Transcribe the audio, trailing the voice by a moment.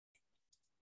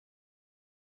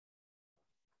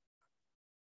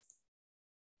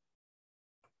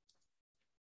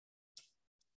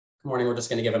Good morning. We're just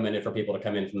going to give a minute for people to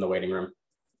come in from the waiting room.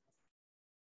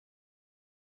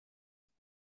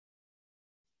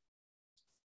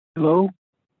 Hello?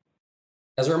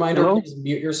 As a reminder, Hello? please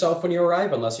mute yourself when you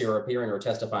arrive unless you're appearing or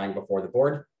testifying before the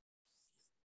board.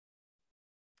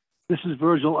 This is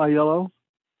Virgil Aiello.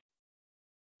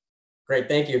 Great,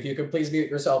 thank you. If you could please mute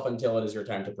yourself until it is your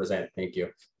time to present. Thank you.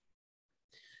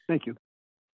 Thank you.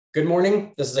 Good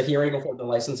morning. This is a hearing before the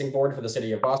licensing board for the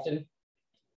city of Boston.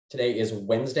 Today is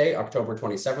Wednesday, October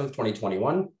 27th,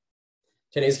 2021.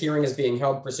 Today's hearing is being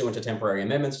held pursuant to temporary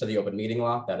amendments to the open meeting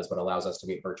law. That is what allows us to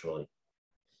meet virtually.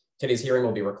 Today's hearing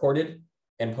will be recorded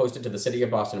and posted to the City of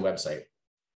Boston website.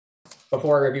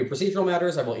 Before I review procedural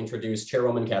matters, I will introduce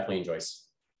Chairwoman Kathleen Joyce.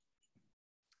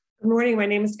 Good morning. My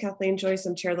name is Kathleen Joyce.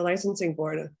 I'm chair of the licensing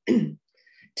board.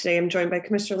 Today, I'm joined by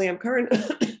Commissioner Liam Curran,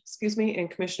 excuse me, and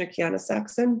Commissioner Kiana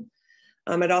Saxon.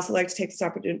 I'd also like to take this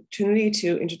opportunity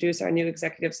to introduce our new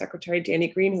executive secretary, Danny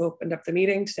Green, who opened up the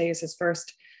meeting. Today is his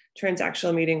first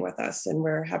transactional meeting with us, and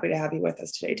we're happy to have you with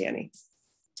us today, Danny.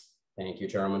 Thank you,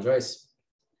 Chairwoman Joyce.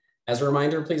 As a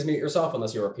reminder, please mute yourself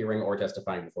unless you're appearing or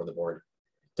testifying before the board.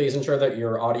 Please ensure that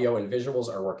your audio and visuals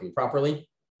are working properly.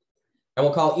 I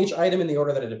will call each item in the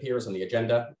order that it appears on the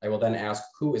agenda. I will then ask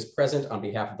who is present on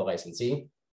behalf of the licensee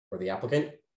or the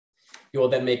applicant. You will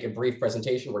then make a brief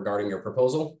presentation regarding your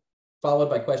proposal, followed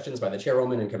by questions by the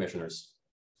chairwoman and commissioners.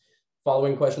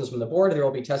 Following questions from the board, there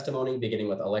will be testimony beginning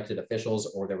with elected officials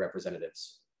or their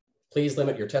representatives. Please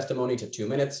limit your testimony to 2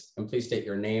 minutes and please state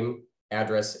your name,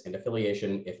 address, and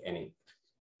affiliation, if any.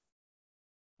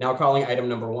 Now calling item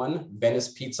number 1,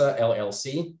 Venice Pizza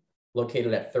LLC,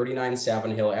 located at 39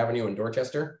 Savin Hill Avenue in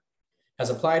Dorchester, has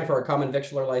applied for a common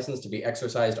victualler license to be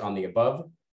exercised on the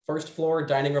above. First floor,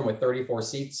 dining room with 34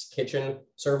 seats, kitchen,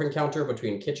 serving counter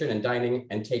between kitchen and dining,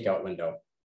 and takeout window.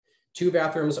 2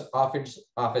 bathrooms,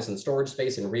 office and storage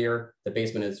space in rear. The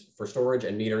basement is for storage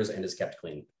and meters and is kept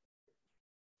clean.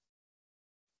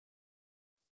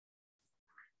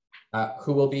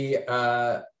 Who will be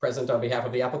present on behalf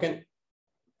of the applicant?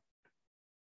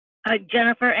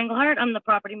 Jennifer Engelhardt, I'm the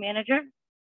property manager.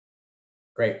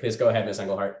 Great, please go ahead, Ms.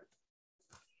 Engelhardt.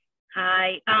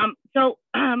 Hi,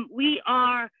 we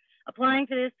are applying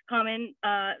for this common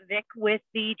vic with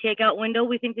the takeout window.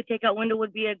 We think the takeout window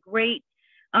would be a great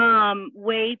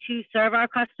way to serve our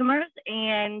customers,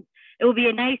 and it will be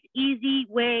a nice, easy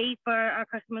way for our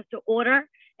customers to order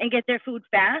and get their food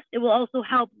fast. It will also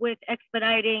help with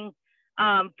expediting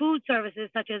food services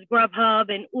such as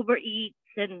Grubhub and Uber Eats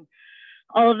and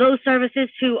all of those services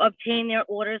to obtain their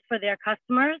orders for their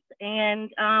customers. And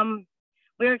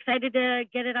we're excited to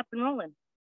get it up and rolling.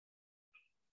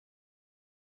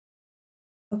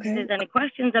 Okay. If there's any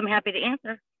questions, I'm happy to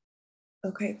answer.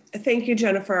 Okay, thank you,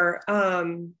 Jennifer.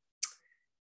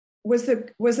 Was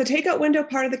the takeout window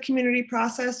part of the community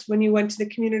process when you went to the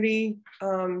community?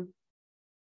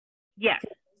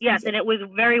 Yes, and it was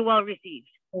very well received.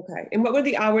 Okay, and what would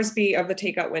the hours be of the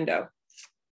takeout window?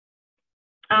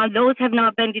 Those have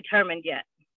not been determined yet.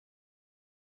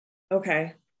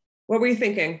 Okay, what were you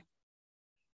thinking?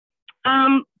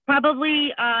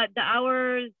 Probably the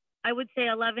hours, I would say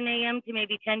 11 a.m. to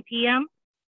maybe 10 p.m.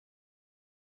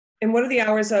 And what are the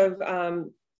hours of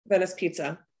Venice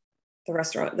Pizza, the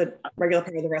restaurant, the regular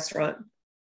part of the restaurant?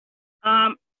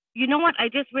 You know what? I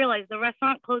just realized the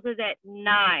restaurant closes at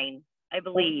 9, I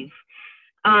believe.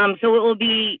 So it will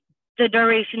be the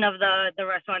duration of the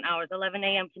restaurant hours, 11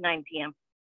 a.m. to 9 p.m.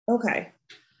 Okay.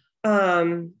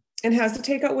 And has the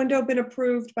takeout window been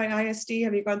approved by ISD?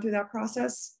 Have you gone through that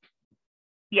process?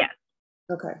 Yes.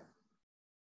 Okay.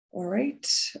 All right.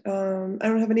 I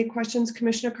don't have any questions.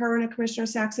 Commissioner Curran and Commissioner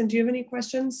Saxon, do you have any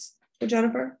questions for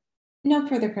Jennifer? No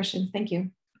further questions. Thank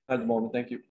you. At the moment,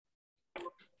 thank you.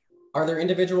 Are there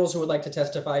individuals who would like to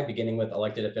testify, beginning with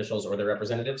elected officials or their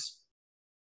representatives?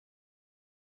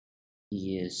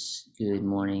 Yes, good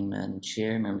morning, Madam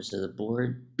Chair, members of the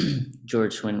board.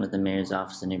 George Schwinn with the Mayor's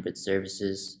Office of Neighborhood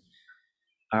Services.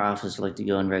 Our office would like to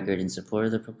go on record in support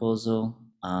of the proposal.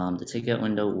 The takeout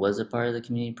window was a part of the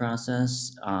community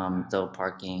process, though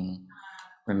parking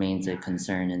remains a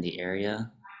concern in the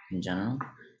area in general.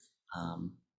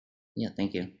 Yeah,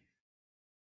 thank you.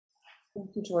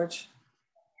 Thank you, George.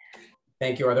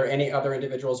 Thank you. Are there any other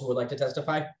individuals who would like to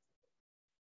testify?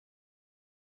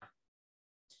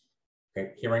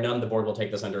 Okay, hearing none, the board will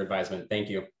take this under advisement. Thank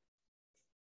you.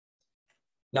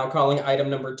 Now calling item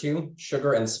number 2,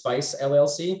 Sugar and Spice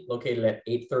LLC, located at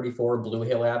 834 Blue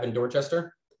Hill Ave in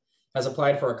Dorchester, has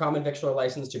applied for a common victualler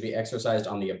license to be exercised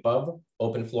on the above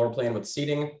open floor plan with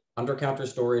seating, under counter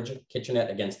storage,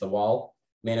 kitchenette against the wall.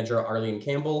 Manager Arlene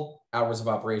Campbell, hours of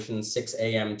operation 6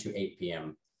 a.m. to 8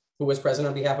 p.m. Who is present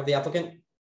on behalf of the applicant?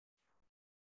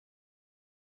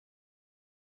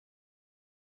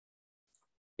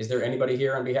 Is there anybody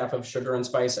here on behalf of Sugar and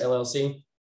Spice LLC?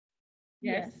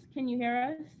 Yes, can you hear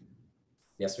us?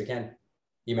 Yes, we can.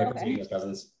 You may Okay. proceed, Ms.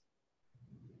 Cousins.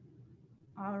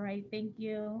 All right, thank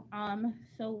you.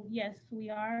 So yes,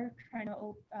 we are trying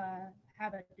to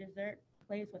have a dessert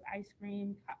place with ice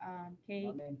cream, cake,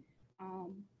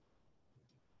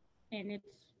 and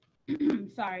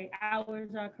it's sorry,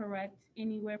 hours are correct,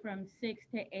 anywhere from 6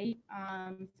 to 8,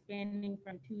 spanning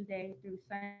from Tuesday through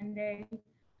Sunday.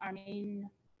 Our main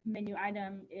menu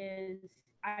item is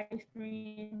ice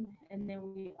cream, and then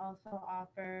we also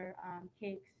offer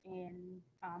cakes and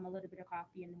a little bit of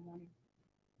coffee in the morning.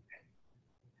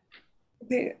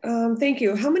 Okay, thank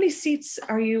you. How many seats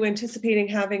are you anticipating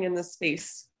having in this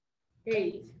space?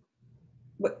 8.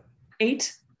 What,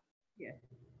 8? Yeah.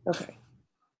 Okay.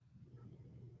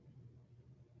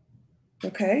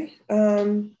 Okay. I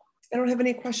don't have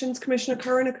any questions. Commissioner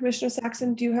Curran or Commissioner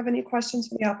Saxon, do you have any questions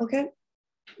for the applicant?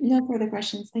 No further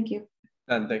questions. Thank you.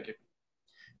 None, thank you.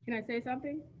 Can I say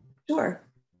something? Sure.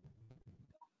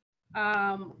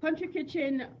 Country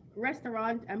Kitchen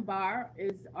Restaurant and Bar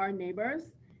is our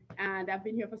neighbors, and I've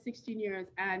been here for 16 years,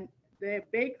 and the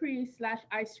bakery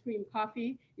 / ice cream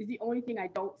coffee is the only thing I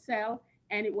don't sell,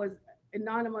 and it was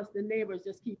anonymous. The neighbors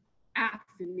just keep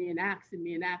asking me and asking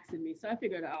me and asking me, so I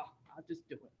figured, oh, I'll just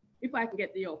do it if I can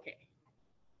get the okay,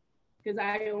 because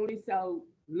I only sell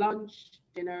lunch,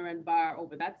 dinner, and bar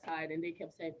over that side, and they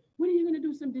kept saying, when are you going to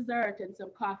do some dessert and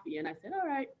some coffee? And I said, all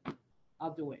right,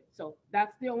 I'll do it. So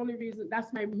that's the only reason,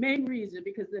 that's my main reason,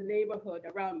 because the neighborhood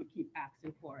around me keep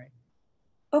asking for it.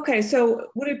 Okay, so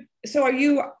are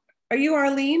you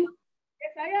Arlene?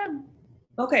 Yes, I am.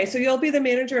 Okay, so you'll be the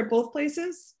manager at both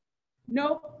places?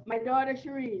 Nope, my daughter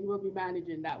Shireen will be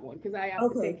managing that one because I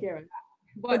have to take care of that.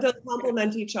 But they'll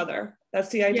complement each other. That's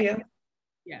the idea?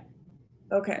 Yeah.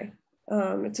 Okay,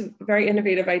 it's a very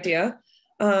innovative idea.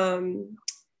 I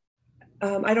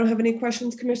don't have any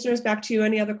questions, commissioners. Back to you.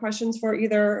 Any other questions for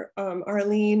either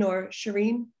Arlene or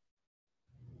Shireen?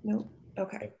 No?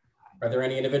 Okay. Are there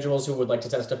any individuals who would like to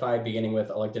testify, beginning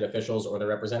with elected officials or their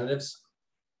representatives?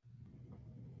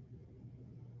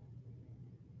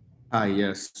 Hi,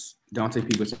 yes. Dante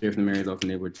Peoples here from the Mayor's Office of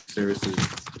Neighborhood Services.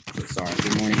 Sorry,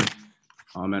 good morning,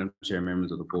 Madam Chair,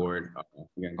 members of the board.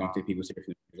 Again, Dante Peoples here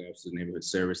from the Mayor's Office of Neighborhood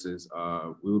Services.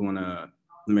 We would want to,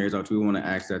 the Mayor's Office, we want to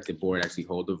ask that the board actually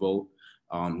hold the vote,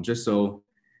 just so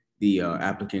the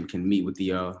applicant can meet with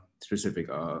the specific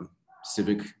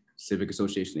civic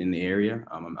association in the area.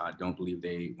 I don't believe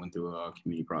they went through a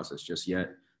community process just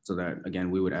yet. So that,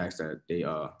 again, we would ask that they,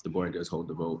 the board does hold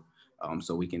the vote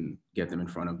so we can get them in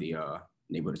front of the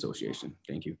neighborhood association.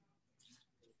 Thank you.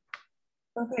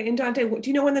 Okay, and Dante, do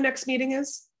you know when the next meeting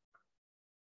is?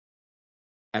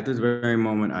 At this very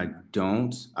moment, I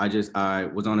don't. I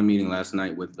was on a meeting last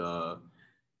night with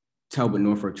Talbot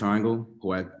Norfolk Triangle,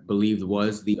 who I believed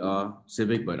was the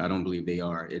civic, but I don't believe they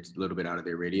are. It's a little bit out of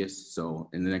their radius. So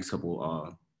in the next couple,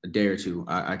 a day or two,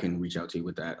 I can reach out to you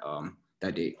with that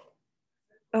date.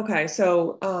 Okay,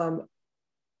 so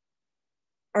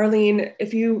Arlene,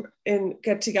 if you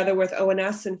get together with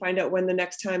ONS and find out when the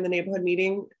next time the neighborhood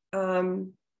meeting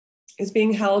is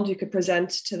being held, you could present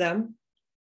to them.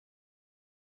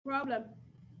 Problem.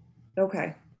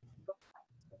 Okay.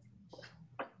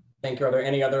 Thank you. Are there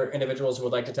any other individuals who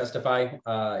would like to testify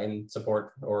in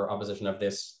support or opposition of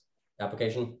this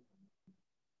application?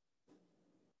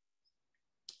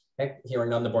 Okay, hearing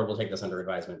none, the board will take this under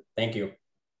advisement. Thank you.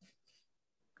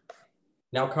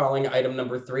 Now calling item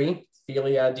number 3,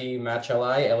 Filia di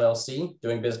Macellai LLC,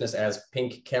 doing business as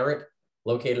Pink Carrot,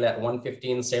 located at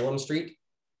 115 Salem Street,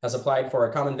 has applied for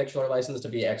a common victular license to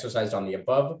be exercised on the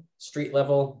above street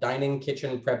level dining,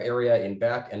 kitchen, prep area in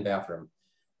back and bathroom.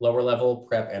 Lower level,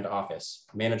 prep and office.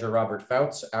 Manager Robert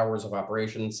Fouts, hours of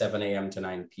operation 7 a.m. to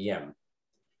 9 p.m.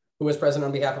 Who is present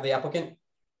on behalf of the applicant?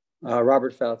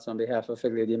 Robert Fouts on behalf of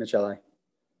Figlia di Macellai.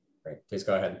 Great, please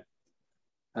go ahead.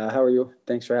 How are you?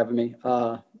 Thanks for having me.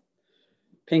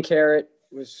 Pink Carrot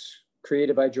was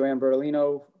created by Joanne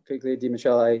Bertolino, Figlia di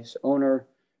Macellai's owner,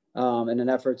 in an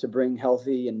effort to bring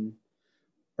healthy and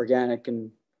organic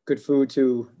and good food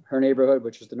to her neighborhood,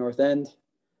 which is the North End.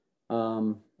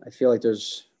 I feel like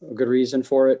there's a good reason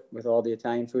for it with all the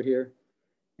Italian food here.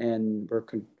 And we're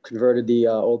converted the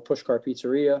old Pushcar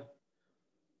Pizzeria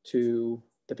to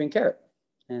the Pink Carrot.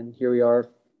 And here we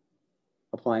are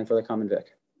applying for the Common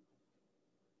Vic.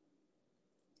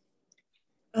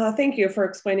 Thank you for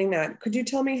explaining that. Could you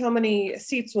tell me how many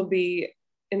seats will be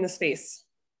in the space?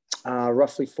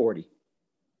 Roughly 40.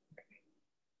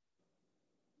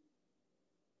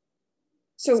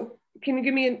 So can you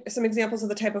give me some examples of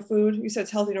the type of food? You said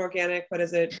it's healthy and organic, but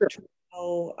is it, sure.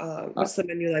 what's the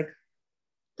menu like?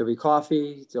 There'll be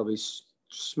coffee, there'll be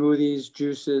smoothies,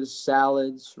 juices,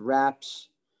 salads, wraps,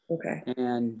 Okay.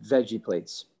 and veggie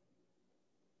plates.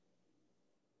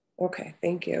 Okay,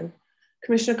 thank you.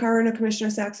 Commissioner Curran or Commissioner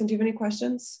Saxon, do you have any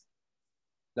questions?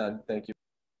 None, thank you.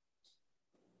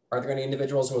 Are there any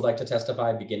individuals who would like to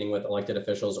testify, beginning with elected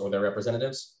officials or their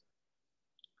representatives?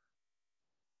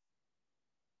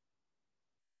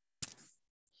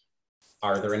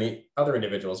 Are there any other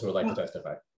individuals who would like to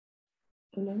testify?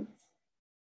 No.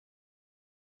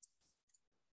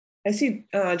 I see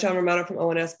John Romano from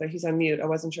ONS, but he's on mute. I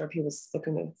wasn't sure if he was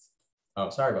looking to. Oh,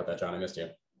 sorry about that, John. I missed you.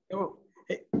 Oh,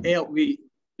 we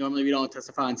don't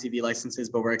testify on TV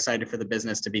licenses, but we're excited for the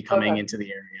business to be coming into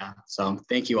the area. So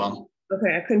thank you all.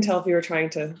 Okay, I couldn't tell if you were trying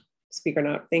to speak or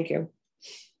not. Thank you.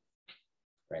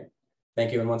 Great.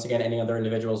 Thank you. And once again, any other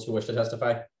individuals who wish to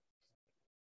testify?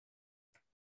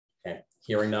 Okay,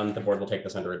 hearing none, the board will take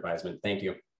this under advisement. Thank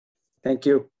you. Thank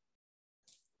you.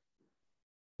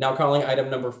 Now calling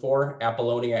item number 4,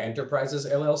 Apollonia Enterprises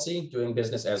LLC, doing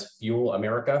business as Fuel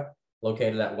America,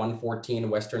 located at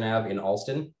 114 Western Ave in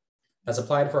Alston, has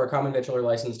applied for a common victular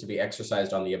license to be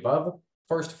exercised on the above.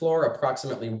 First floor,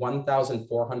 approximately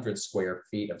 1,400 square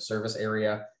feet of service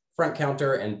area, front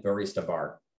counter, and barista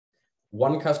bar.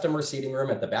 1 customer seating room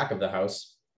at the back of the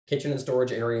house, kitchen and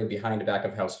storage area behind back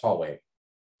of house hallway.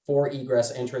 4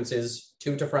 egress entrances,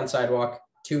 2 to front sidewalk,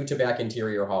 2 to back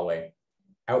interior hallway.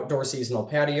 Outdoor seasonal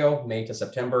patio, May to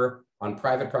September, on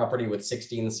private property with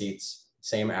 16 seats,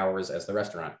 same hours as the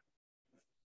restaurant.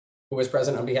 Who is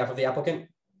present on behalf of the applicant?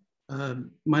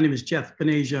 My name is Jeff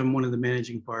Benasia. I'm one of the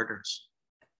managing partners.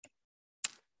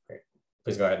 Great.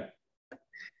 Please go ahead.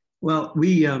 Well,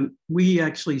 we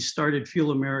actually started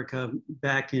Fuel America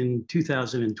back in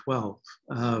 2012.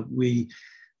 We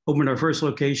opened our first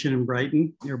location in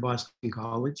Brighton near Boston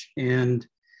College. And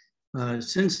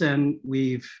since then,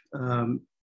 we've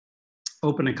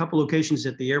opened a couple locations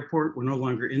at the airport. We're no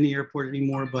longer in the airport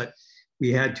anymore, but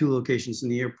we had 2 locations in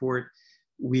the airport.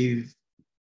 We've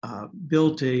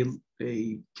built a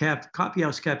coffee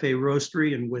house cafe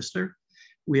roastery in Worcester.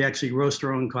 We actually roast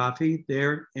our own coffee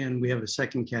there, and we have a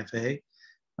second cafe.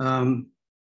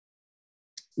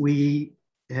 We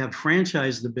have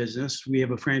franchised the business. We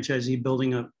have a franchisee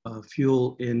building a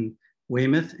Fuel in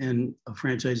Weymouth and a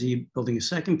franchisee building a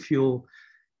second Fuel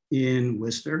in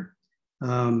Worcester.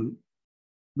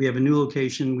 We have a new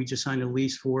location we just signed a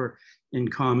lease for in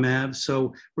Comm Ave.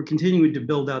 So we're continuing to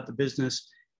build out the business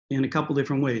in a couple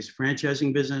different ways: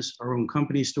 franchising business, our own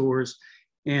company stores,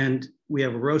 and we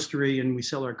have a roastery, and we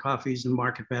sell our coffees in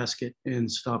Market Basket and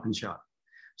Stop and Shop.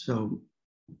 So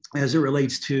as it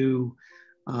relates to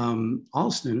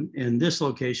Alston and this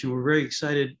location, we're very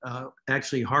excited.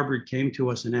 Actually, Harvard came to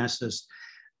us and asked us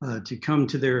to come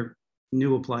to their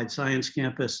new applied science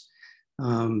campus.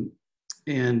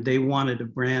 And they wanted a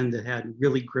brand that had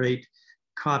really great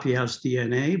coffee house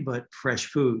DNA, but fresh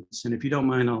foods. And if you don't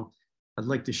mind, I'd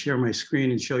like to share my screen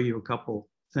and show you a couple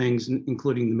things,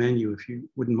 including the menu, if you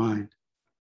wouldn't mind.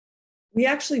 We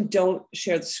actually don't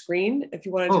share the screen. If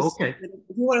you want to, if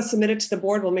you want to submit it to the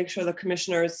board, we'll make sure the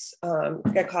commissioners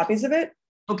get copies of it.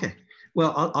 Okay.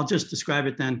 Well, I'll just describe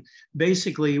it then.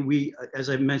 Basically, we, as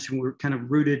I mentioned, we're kind of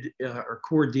rooted, our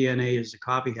core DNA is a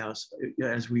coffee house,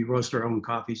 as we roast our own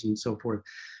coffees and so forth.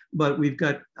 But we've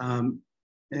got, and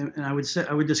I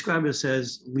would describe us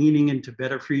as leaning into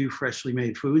better for you, freshly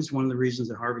made foods. One of the reasons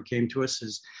that Harvard came to us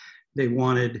is they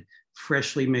wanted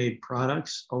freshly made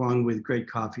products along with great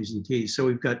coffees and teas. So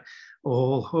we've got a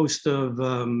whole host of,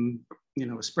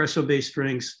 espresso-based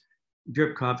drinks,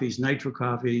 drip coffees, nitro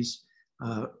coffees,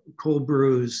 cold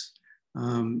brews.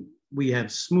 We have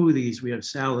smoothies, we have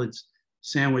salads,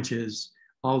 sandwiches,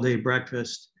 all day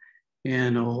breakfast,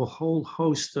 and a whole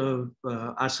host of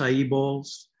acai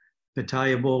bowls,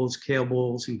 pitaya bowls, kale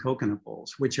bowls, and coconut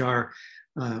bowls, which are,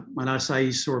 an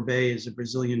acai sorbet is a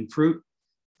Brazilian fruit,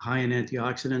 high in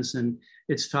antioxidants, and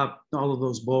all of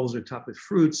those bowls are topped with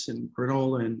fruits and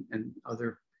granola and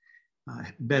other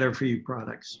better for you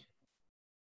products,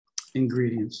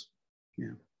 ingredients. Yeah.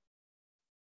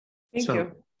 Thank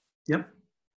you. Yep.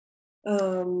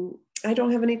 I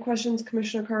don't have any questions,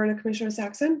 Commissioner Curran or Commissioner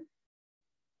Saxon.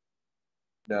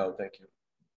 No, thank you.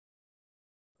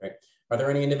 Great. Are there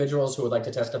any individuals who would like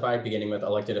to testify, beginning with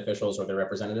elected officials or their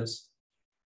representatives?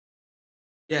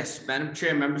 Yes, Madam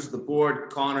Chair, members of the board,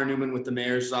 Connor Newman with the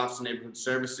Mayor's Office of Neighborhood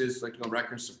Services. I'd like to go on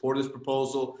record in support of this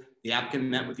proposal. The applicant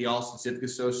met with the Alston Civic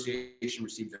Association,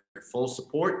 received their full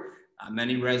support.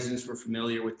 Many residents were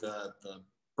familiar with the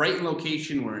Brighton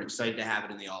location. We're excited to have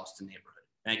it in the Alston neighborhood.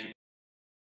 Thank you.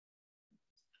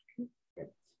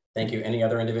 Thank you. Any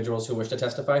other individuals who wish to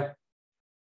testify?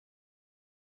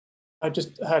 I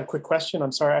just had a quick question.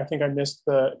 I'm sorry, I think I missed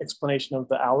the explanation of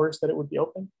the hours that it would be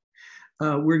open.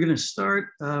 We're going to start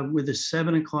with a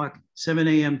 7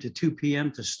 a.m. to 2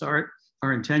 p.m. to start.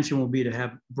 Our intention will be to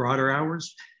have broader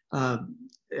hours.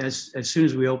 As soon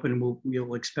as we open,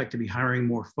 we'll expect to be hiring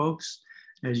more folks.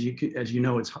 As you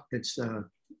know, it's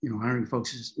hiring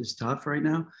folks is tough right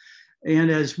now.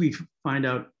 And as we find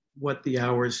out what the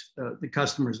hours the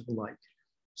customers will like.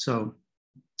 So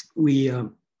we,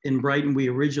 in Brighton, we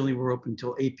originally were open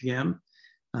till 8 p.m.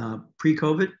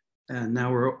 Pre-COVID, and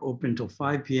now we're open till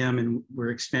 5 p.m. and we're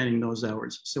expanding those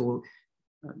hours. So we'll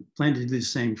plan to do the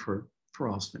same for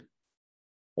Alston.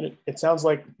 And it sounds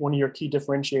like one of your key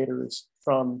differentiators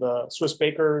from the Swiss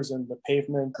Bakers and the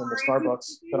Pavement and the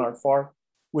Starbucks that aren't far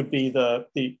would be the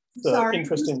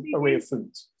interesting array of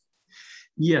foods.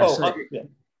 Yes. Yeah.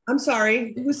 I'm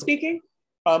sorry, who's speaking?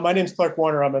 My name's Clark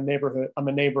Warner. I'm a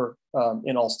neighbor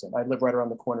in Alston. I live right around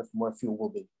the corner from where Fuel will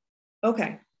be.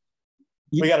 Okay.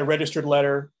 We got a registered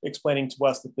letter explaining to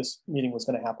us that this meeting was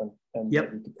going to happen and we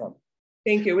could come.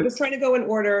 Thank you. We're just trying to go in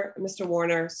order, Mr.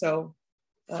 Warner. So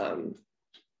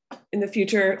in the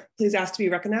future, please ask to be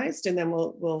recognized, and then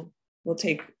we'll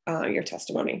take your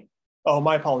testimony. Oh,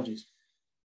 my apologies.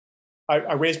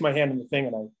 I raised my hand in the thing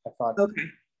and I thought.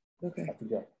 Okay. I could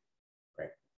go.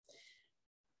 Great.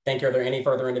 Thank you. Are there any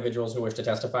further individuals who wish to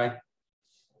testify?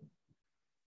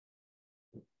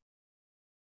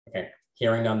 Okay.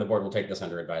 Hearing none, the board will take this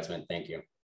under advisement. Thank you.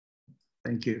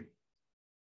 Thank you.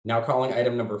 Now calling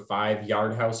item number 5,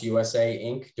 Yard House USA,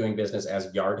 Inc., doing business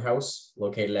as Yard House,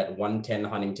 located at 110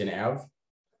 Huntington Ave.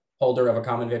 Holder of a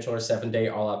common victular 7-day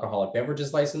all alcoholic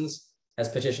beverages license has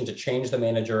petitioned to change the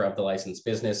manager of the licensed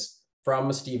business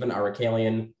from Stephen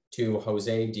Arakalian to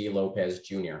Jose D. Lopez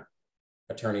Jr.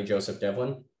 Attorney Joseph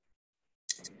Devlin.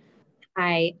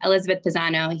 Hi, Elizabeth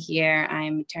Pisano here.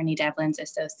 I'm Attorney Devlin's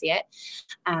associate.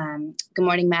 Good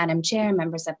morning, Madam Chair,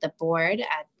 members of the board.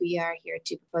 We are here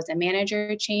to propose a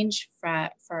manager change for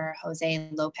Jose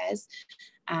Lopez.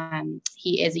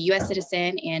 He is a U.S.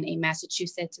 citizen and a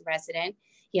Massachusetts resident.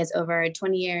 He has over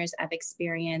 20 years of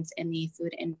experience in the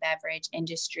food and beverage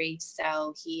industry,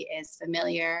 so he is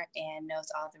familiar and knows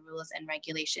all the rules and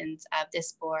regulations of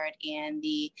this board and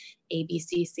the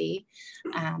ABCC.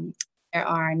 There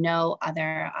are no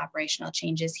other operational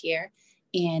changes here,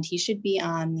 and he should be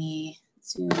on the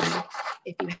Zoom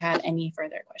if you have any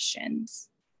further questions.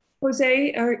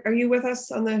 Jose, are you with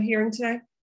us on the hearing today?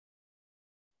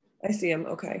 I see him.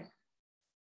 Okay.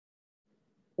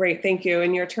 Great, thank you.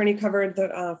 And your attorney covered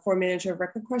the 4 manager of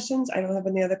record questions. I don't have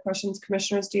any other questions.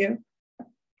 Commissioners, do you?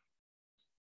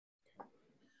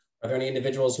 Are there any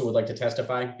individuals who would like to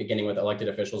testify, beginning with elected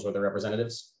officials or their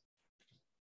representatives?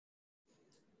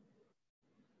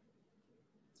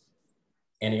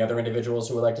 Any other individuals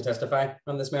who would like to testify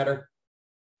on this matter?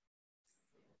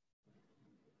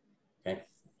 Okay,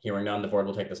 hearing none, the board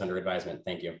will take this under advisement.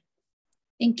 Thank you.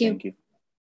 Thank you. Thank you.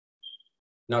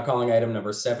 Now calling item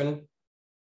number 6,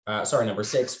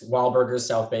 Wahlburgers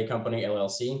South Bay Company,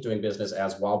 LLC, doing business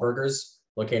as Wahlburgers,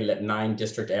 located at 9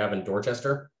 District Ave in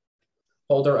Dorchester.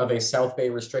 Holder of a South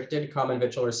Bay restricted common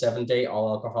victular 7-day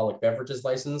all alcoholic beverages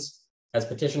license has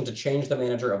petitioned to change the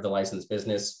manager of the licensed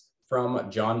business from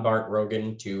John Bart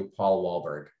Rogan to Paul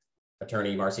Wahlberg.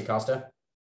 Attorney Marcy Costa.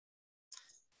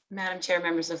 Madam Chair,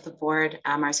 members of the board,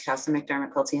 Marcy Costa,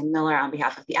 McDermott, Quilty, and Miller on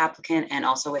behalf of the applicant, and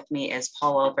also with me is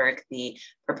Paul Wahlberg, the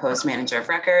proposed manager of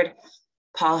record.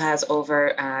 Paul has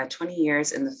over 20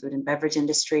 years in the food and beverage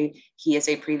industry. He is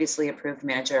a previously approved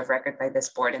manager of record by this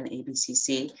board and the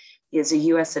ABCC. He is a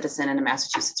U.S. citizen and a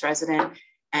Massachusetts resident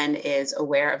and is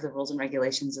aware of the rules and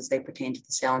regulations as they pertain to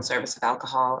the sale and service of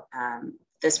alcohol.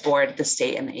 This board, the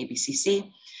state, and the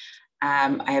ABCC.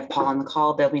 I have Paul on the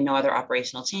call. There'll be no other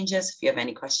operational changes. If you have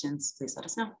any questions, please let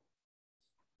us know.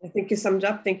 I think you summed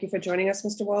up. Thank you for joining us,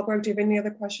 Mr. Wahlberg. Do you have any other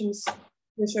questions,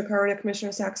 Commissioner Curran or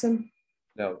Commissioner Saxon?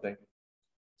 No, thank you.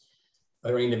 Are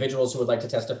there any individuals who would like to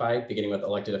testify, beginning with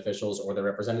elected officials or their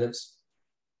representatives?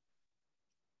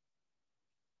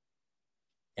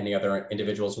 Any other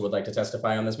individuals who would like to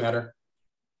testify on this matter?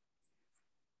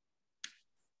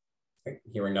 Okay.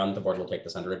 Hearing none, the board will take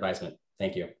this under advisement.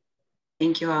 Thank you.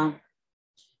 Thank you all.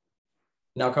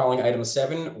 Now calling item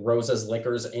 7, Rosa's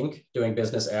Liquors, Inc., doing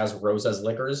business as Rosa's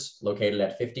Liquors, located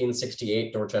at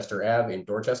 1568 Dorchester Ave in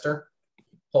Dorchester.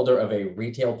 Holder of a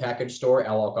retail package store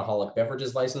all alcoholic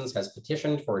beverages license has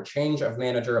petitioned for a change of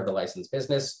manager of the licensed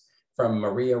business from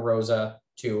Maria Rosa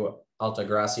to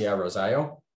Altagracia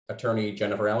Rosario. Attorney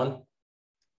Jennifer Allen.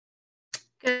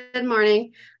 Good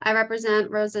morning. I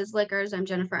represent Rosa's Liquors. I'm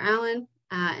Jennifer Allen.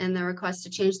 in the request to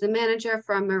change the manager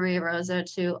from Maria Rosa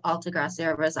to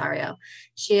Altagracia Rosario.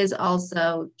 She is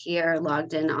also here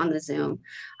logged in on the Zoom.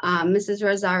 Mrs.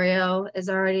 Rosario is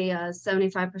already a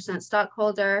 75%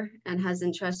 stockholder and has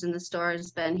interest in the store,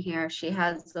 has been here. She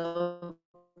has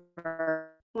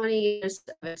over 20 years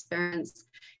of experience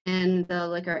in the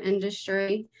liquor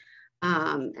industry.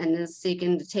 And is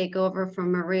seeking to take over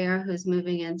from Maria, who's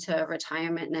moving into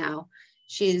retirement now.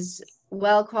 She's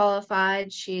well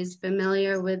qualified. She's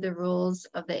familiar with the rules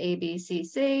of the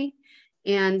ABCC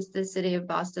and the City of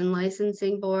Boston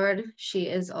Licensing Board. She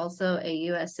is also a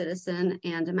US citizen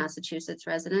and a Massachusetts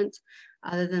resident.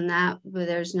 Other than that,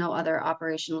 there's no other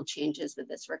operational changes with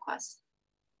this request.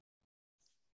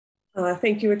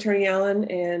 Thank you, Attorney Allen,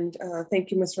 and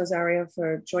thank you, Ms. Rosario,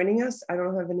 for joining us. I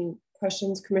don't have any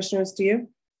questions, commissioners, do you?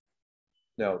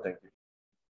 No, thank you.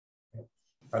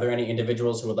 Are there any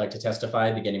individuals who would like to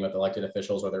testify, beginning with elected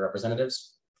officials or their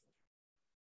representatives?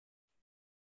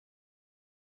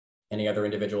 Any other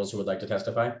individuals who would like to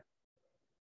testify?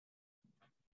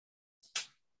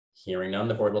 Hearing none,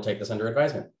 the board will take this under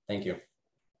advisement. Thank you.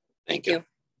 Thank you.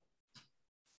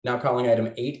 Now calling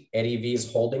item 8, Eddie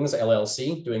V's Holdings,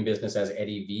 LLC, doing business as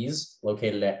Eddie V's,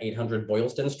 located at 800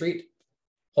 Boylston Street.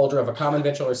 Holder of a common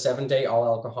victual or 7-day all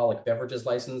alcoholic beverages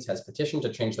license has petitioned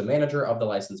to change the manager of the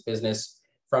licensed business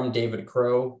from David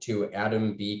Crow to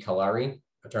Adam B. Kalari.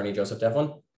 Attorney Joseph Devlin.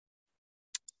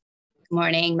 Good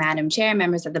morning, Madam Chair,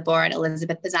 members of the board.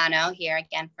 Elizabeth Pisano here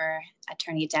again for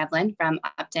Attorney Devlin from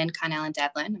Upton, Connell and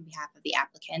Devlin on behalf of the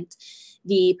applicant.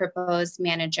 The proposed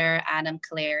manager, Adam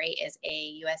Kalari, is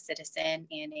a US citizen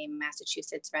and a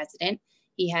Massachusetts resident.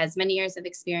 He has many years of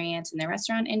experience in the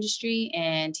restaurant industry,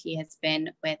 and he has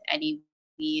been with Eddie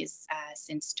V's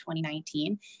since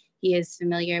 2019. He is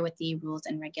familiar with the rules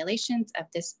and regulations of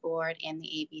this board and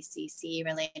the ABCC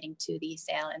relating to the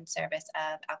sale and service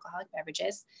of alcoholic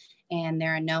beverages, and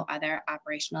there are no other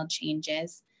operational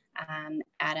changes.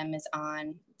 Adam is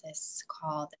on this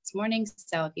call this morning,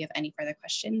 so if you have any further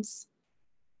questions,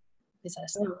 please let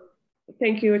us know.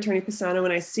 Thank you, Attorney Pisano,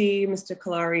 and I see Mr.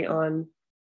 Kalari on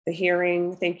the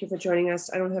hearing. Thank you for joining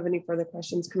us. I don't have any further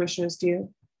questions. Commissioners, do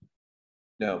you?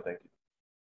 No, thank you.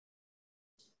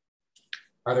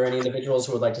 Are there any individuals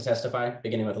who would like to testify,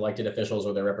 beginning with elected officials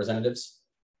or their representatives?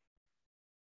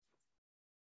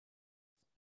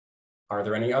 Are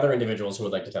there any other individuals who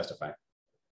would like to testify?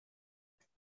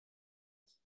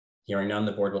 Hearing none,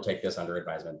 the board will take this under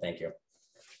advisement. Thank you.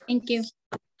 Thank you.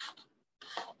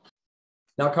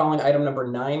 Now calling item number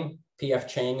 9, P.F.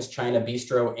 Chang's China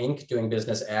Bistro, Inc., doing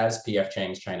business as P.F.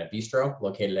 Chang's China Bistro,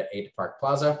 located at 8 Park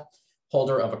Plaza.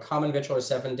 Holder of a common victual or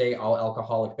 7-day all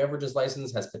alcoholic beverages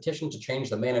license has petitioned to change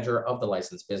the manager of the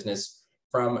licensed business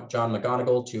from John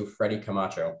McGonigal to Freddie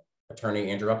Camacho.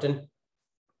 Attorney Andrew Upton.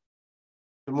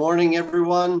 Good morning,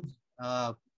 everyone.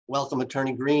 Welcome,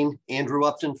 Attorney Green. Andrew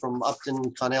Upton from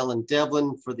Upton, Connell and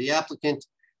Devlin for the applicant.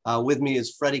 With me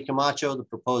is Freddie Camacho, the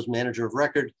proposed manager of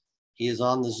record. He is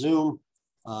on the Zoom.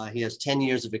 He has 10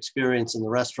 years of experience in the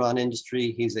restaurant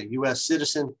industry. He's a US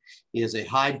citizen. He is a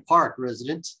Hyde Park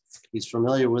resident. He's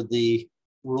familiar with the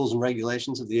rules and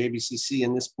regulations of the ABCC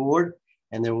and this board,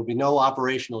 and there will be no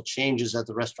operational changes at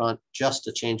the restaurant, just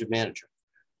a change of manager.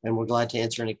 And we're glad to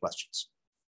answer any questions.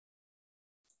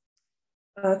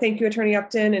 Thank you, Attorney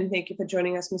Upton, and thank you for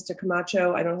joining us, Mr.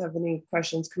 Camacho. I don't have any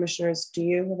questions. Commissioners, do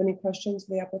you have any questions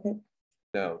for the applicant?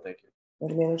 No, thank you. Or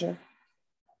the manager?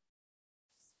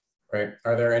 Right.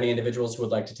 Are there any individuals who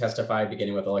would like to testify,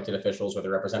 beginning with elected officials or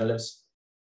their representatives?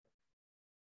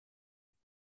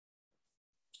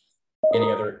 Any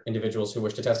other individuals who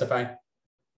wish to testify?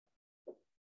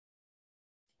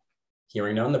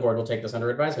 Hearing none, the board will take this under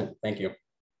advisement. Thank you.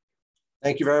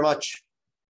 Thank you very much.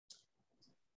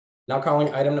 Now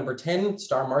calling item number 10,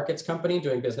 Star Markets Company,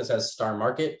 doing business as Star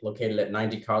Market, located at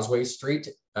 90 Causeway Street,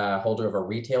 holder of a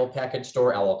retail package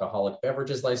store alcoholic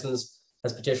beverages license,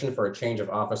 has petitioned for a change of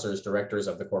officers, directors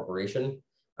of the corporation.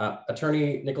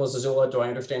 Attorney Nicholas Azula, do I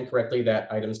understand correctly that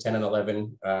items 10 and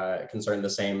 11 concern the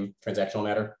same transactional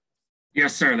matter?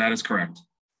 Yes, sir, that is correct.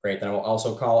 Great, then I will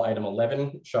also call item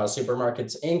 11, Shaw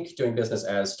Supermarkets, Inc., doing business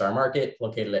as Star Market,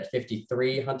 located at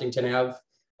 53 Huntington Ave,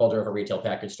 holder of a retail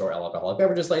package store alcoholic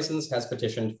beverages license, has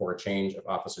petitioned for a change of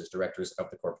officers, directors of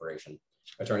the corporation.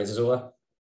 Attorney Zazula.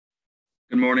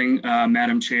 Good morning,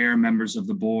 Madam Chair, members of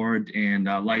the board, and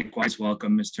likewise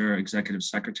welcome Mr. Executive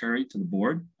Secretary to the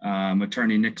board.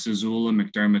 Attorney Nick Zazula,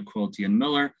 McDermott, Quilty, and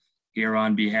Miller, here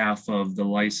on behalf of the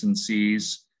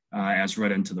licensees as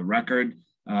read into the record.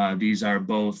 These are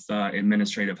both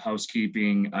administrative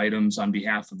housekeeping items on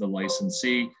behalf of the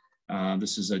licensee.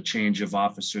 This is a change of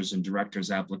officers and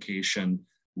directors application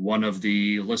One of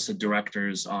the listed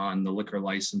directors on the liquor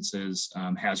licenses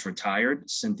has retired,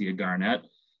 Cynthia Garnett,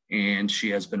 and she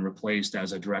has been replaced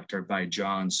as a director by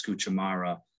John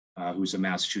Scuchamara, who's a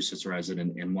Massachusetts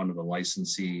resident and one of the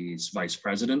licensee's vice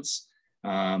presidents.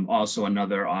 Also,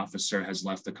 another officer has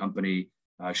left the company.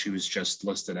 She was just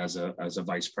listed as a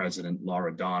vice president,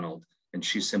 Laura Donald, and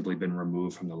she's simply been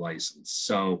removed from the license.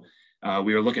 So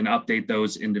we are looking to update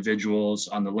those individuals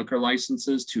on the liquor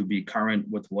licenses to be current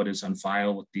with what is on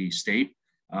file with the state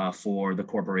for the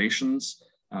corporations.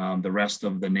 The rest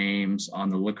of the names on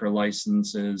the liquor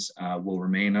licenses will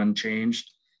remain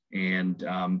unchanged. And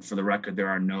for the record, there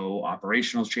are no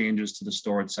operational changes to the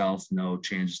store itself, no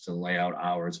changes to the layout,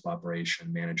 hours of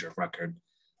operation, manager of record,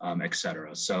 et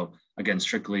cetera. So again,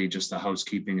 strictly just a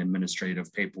housekeeping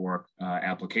administrative paperwork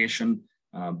application.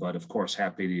 But of course,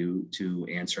 happy to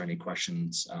answer any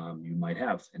questions you might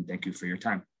have. And thank you for your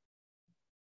time.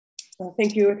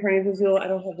 Thank you, Attorney Zazula. I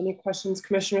don't have any questions.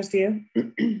 Commissioners, do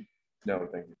you? No,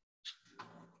 thank you.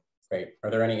 Great.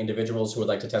 Are there any individuals who would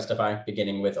like to testify,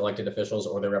 beginning with elected officials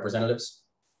or their representatives?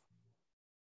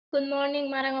 Good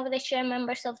morning, Madam of the Chair,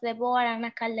 members of the board.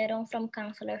 Ana Calderon from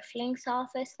Councillor Flink's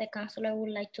office. The councillor would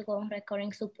like to go on record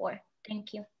in support.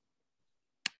 Thank you.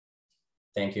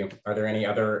 Thank you. Are there any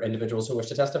other individuals who wish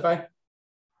to testify?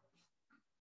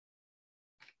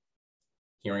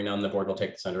 Hearing none, the board will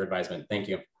take this under advisement. Thank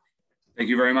you. Thank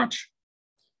you very much.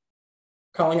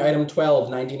 Calling item 12,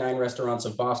 99 Restaurants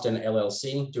of Boston,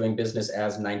 LLC, doing business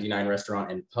as 99 Restaurant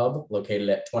and Pub, located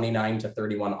at 29 to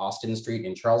 31 Austin Street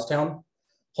in Charlestown.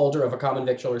 Holder of a common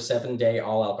victualler 7-day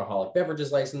all alcoholic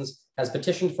beverages license has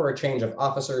petitioned for a change of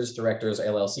officers, directors,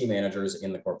 LLC managers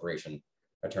in the corporation.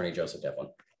 Attorney Joseph Devlin.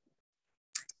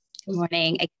 Good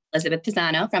morning. Elizabeth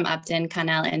Pisano from Upton,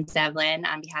 Connell, and Devlin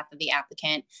on behalf of the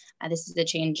applicant. This is a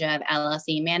change of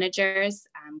LLC managers.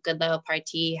 Goodlow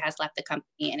Partee has left the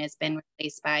company and has been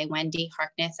replaced by Wendy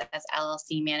Harkness as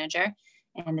LLC manager.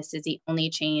 And this is the only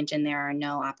change, and there are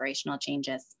no operational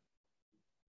changes.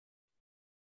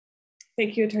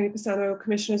 Thank you, Attorney Pisano.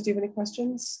 Commissioners, do you have any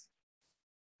questions?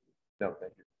 No,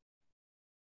 thank you.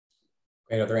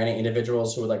 Great. Are there any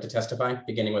individuals who would like to testify,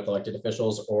 beginning with elected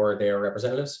officials or their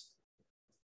representatives?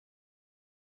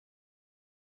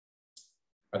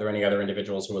 Are there any other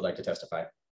individuals who would like to testify?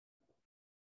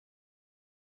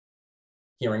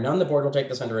 Hearing none, the board will take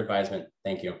this under advisement.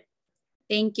 Thank you.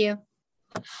 Thank you.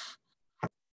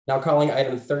 Now calling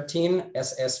item 13,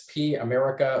 SSP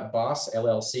America Boss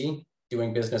LLC,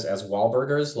 doing business as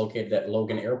Wahlburgers, located at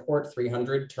Logan Airport,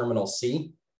 300 Terminal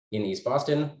C in East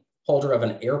Boston. Holder of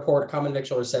an airport common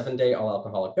victualler 7-day all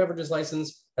alcoholic beverages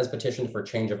license has petitioned for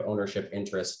change of ownership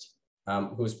interest.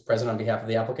 Who's present on behalf of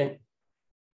the applicant?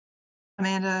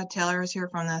 Amanda Taylor is here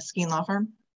from the Skeen Law Firm.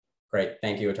 Great,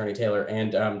 thank you, Attorney Taylor.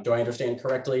 And do I understand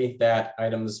correctly that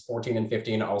items 14 and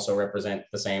 15 also represent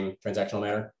the same transactional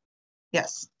matter?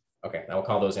 Yes. Okay, I will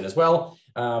call those in as well.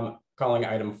 Calling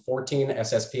item 14,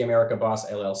 SSP America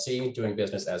Boss LLC, doing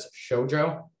business as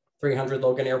Shoujo, 300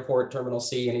 Logan Airport, Terminal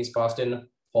C in East Boston.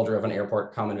 Holder of an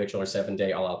airport common victualler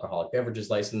 7-day all alcoholic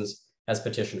beverages license has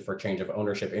petitioned for change of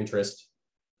ownership interest.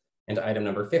 And item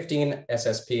number 15,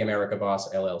 SSP America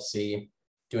Boss LLC,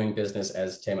 doing business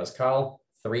as Temazcal,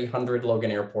 300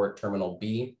 Logan Airport, Terminal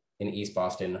B in East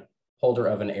Boston. Holder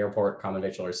of an airport common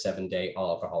victualler 7-day all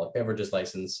alcoholic beverages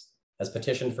license has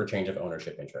petitioned for change of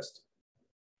ownership interest.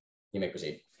 You may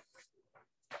proceed.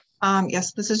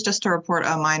 Yes, this is just to report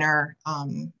a minor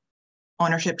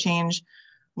ownership change.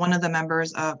 One of the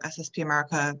members of SSP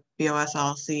America BOS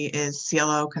LLC is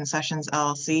CLO Concessions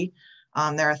LLC.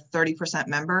 They're a 30%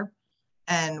 member.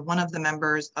 And one of the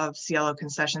members of CLO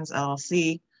Concessions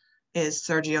LLC is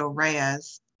Sergio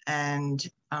Reyes. And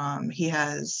he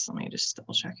has, let me just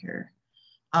double check here,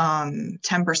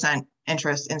 10%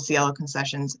 interest in CLO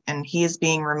Concessions, and he is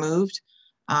being removed.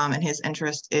 And his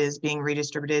interest is being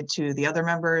redistributed to the other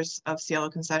members of CLO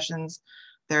Concessions.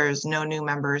 There's no new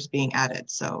members being added.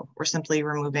 So we're simply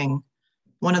removing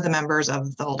one of the members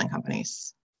of the holding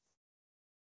companies.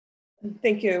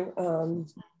 Thank you.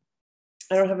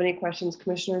 I don't have any questions.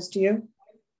 Commissioners, do you?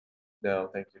 No,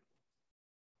 thank you.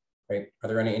 Great. Are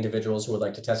there any individuals who would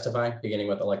like to testify, beginning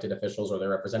with elected officials or their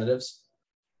representatives?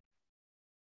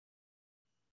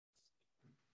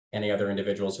 Any other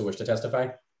individuals who wish to testify?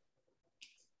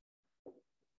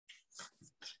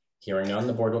 Hearing none,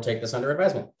 the board will take this under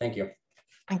advisement. Thank you.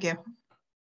 Thank you.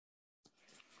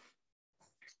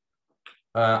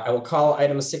 I will call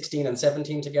items 16 and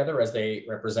 17 together as they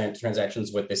represent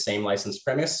transactions with the same license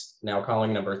premise. Now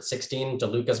calling number 16,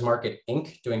 DeLuca's Market,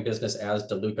 Inc., doing business as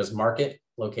DeLuca's Market,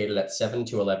 located at 7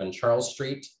 to 11 Charles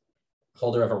Street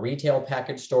holder of a retail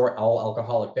package store all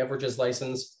alcoholic beverages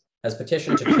license, has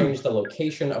petitioned to change the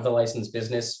location of the licensed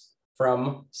business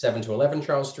from 7 to 11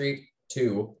 Charles Street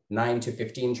to 9 to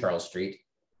 15 Charles Street.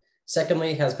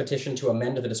 Secondly, has petitioned to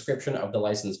amend the description of the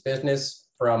licensed business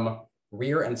from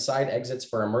rear and side exits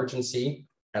for emergency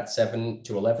at 7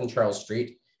 to 11 Charles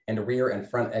Street and rear and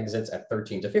front exits at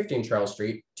 13 to 15 Charles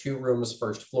Street, 2 rooms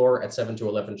first floor at 7 to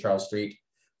 11 Charles Street,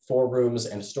 4 rooms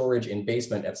and storage in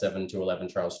basement at 7 to 11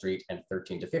 Charles Street and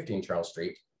 13 to 15 Charles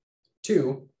Street.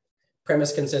 2,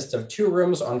 premise consists of 2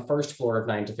 rooms on first floor of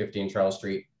 9 to 15 Charles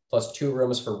Street, plus 2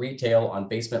 rooms for retail on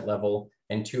basement level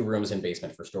and 2 rooms in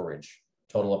basement for storage.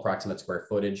 Total approximate square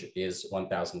footage is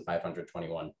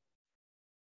 1,521.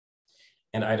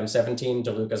 And item 17,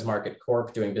 DeLuca's Market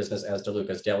Corp. Doing business as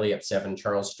DeLuca's Deli at 7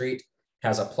 Charles Street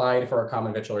has applied for a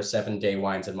common victualler 7-day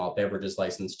wines and malt beverages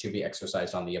license to be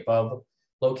exercised on the above,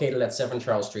 located at 7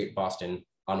 Charles Street, Boston,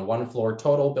 on 1 floor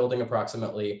total, building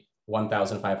approximately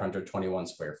 1,521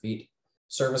 square feet.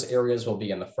 Service areas will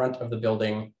be in the front of the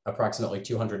building, approximately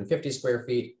 250 square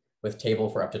feet, with table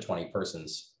for up to 20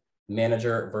 persons.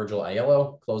 Manager Virgil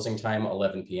Aiello, closing time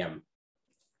 11 p.m.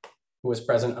 Who is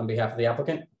present on behalf of the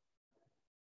applicant?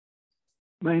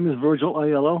 My name is Virgil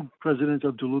Aiello, president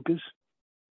of DeLuca's.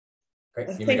 Great,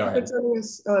 you Thank may you go for ahead. joining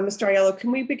us, Mr. Aiello.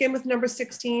 Can we begin with number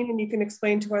 16 and you can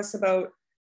explain to us about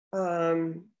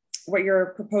what you're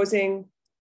proposing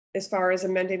as far as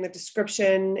amending the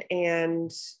description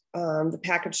and the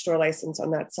package store license on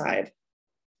that side?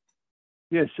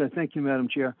 Yes, thank you, Madam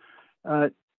Chair.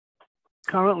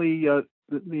 Currently,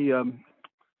 the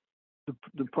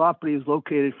property is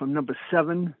located from number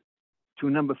 7 to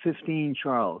number 15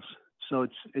 Charles. So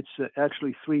it's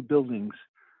actually 3 buildings,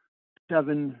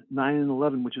 7, 9, and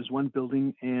 11, which is 1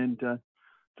 building, and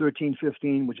 13,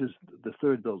 15, which is the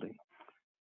 3rd building.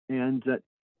 And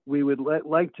we would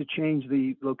like to change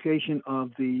the location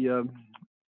of the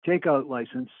takeout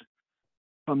license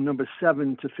from number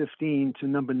 7 to 15 to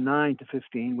number 9 to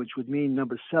 15, which would mean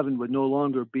number 7 would no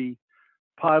longer be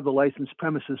part of the licensed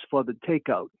premises for the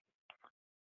takeout,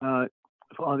 on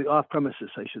the off premises,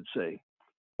 I should say.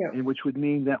 Yeah. And which would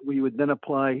mean that we would then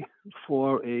apply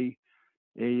for a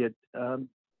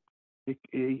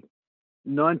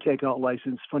non-takeout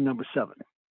license for number 7.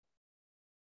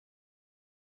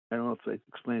 I don't know if I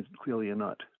explained it clearly or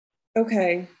not.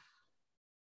 Okay.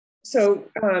 So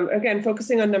again,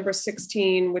 focusing on number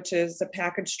 16, which is the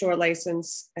package store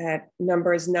license at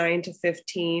numbers 9 to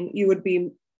 15, you would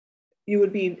be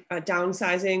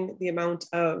downsizing the amount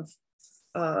of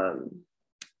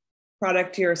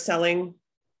product you're selling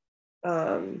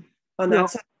on that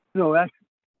side? No,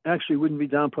 actually wouldn't be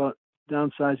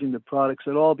downsizing the products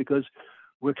at all, because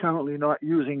we're currently not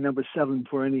using number 7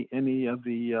 for any of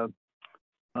the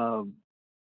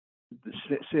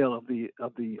sale of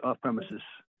the off-premises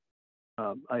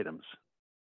items.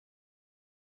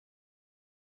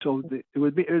 So it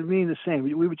would mean the same.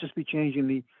 We would just be changing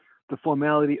the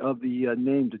formality of the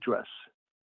named address.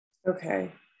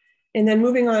 Okay. And then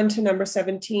moving on to number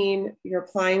 17, you're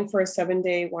applying for a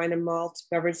 7-day wine and malt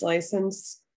beverage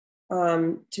license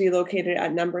to be located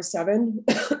at number 7.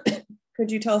 Could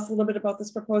you tell us a little bit about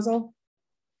this proposal?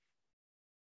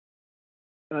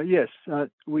 Yes,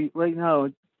 we right now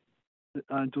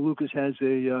DeLuca's has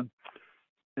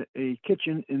a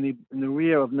kitchen in the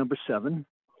rear of number 7,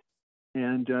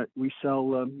 and we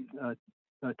sell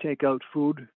takeout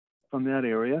food from that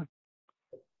area,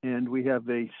 and we have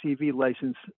a CV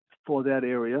license for that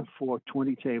area for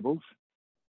 20 tables.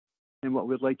 And what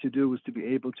we'd like to do is to be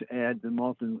able to add the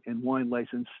malt and wine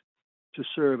license to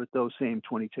serve at those same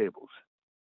 20 tables,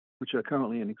 which are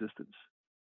currently in existence.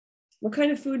 What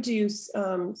kind of food do you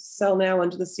sell now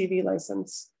under the CV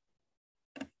license?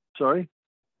 Sorry?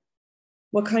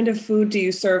 What kind of food do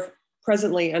you serve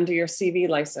presently under your CV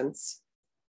license?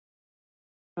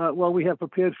 Well, we have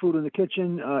prepared food in the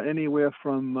kitchen, anywhere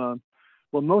from,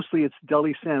 well, mostly it's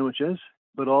deli sandwiches,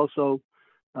 but also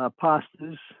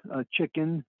pastas,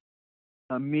 chicken,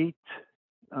 meat,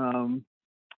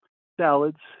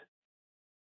 salads,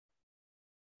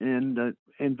 and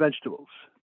vegetables.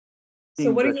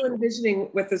 So what are you envisioning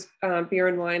with this beer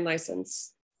and wine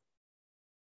license?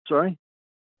 Sorry?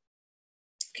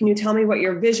 Can you tell me what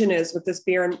your vision is with this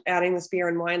beer and adding this beer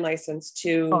and wine license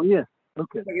to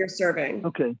okay. what you're serving?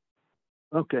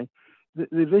 Okay.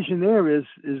 The vision there is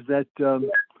that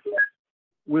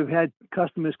we've had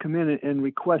customers come in and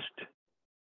request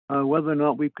whether or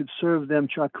not we could serve them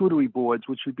charcuterie boards,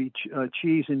 which would be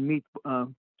cheese and meat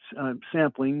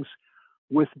samplings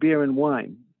with beer and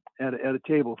wine at a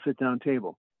table, sit-down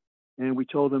table. And we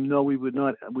told them no, we would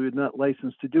not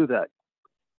license to do that.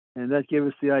 And that gave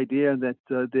us the idea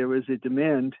that there is a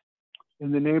demand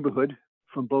in the neighborhood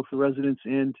from both the residents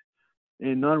and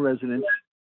non-residents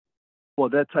for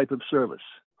that type of service.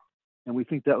 And we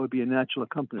think that would be a natural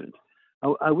accompaniment.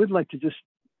 I would like to just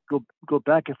go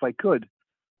back, if I could,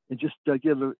 and just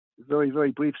give a very,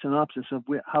 very brief synopsis of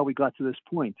how we got to this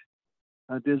point.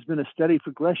 There's been a steady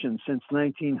progression since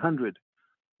 1900,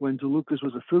 when DeLuca's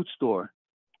was a fruit store.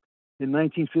 In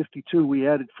 1952, we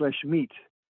added fresh meat.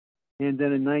 And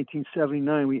then in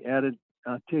 1979, we added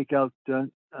takeout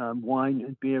wine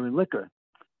and beer and liquor.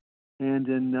 And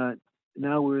then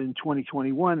now we're in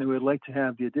 2021, and we'd like to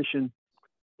have the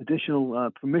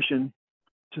additional permission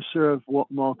to serve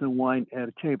malt and wine at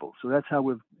a table. So that's how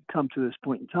we've come to this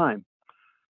point in time.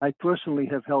 I personally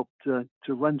have helped to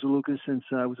run DeLuca's since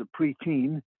I was a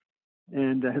preteen,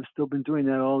 and I have still been doing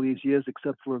that all these years,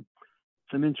 except for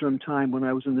some interim time when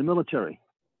I was in the military.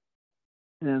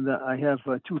 And I have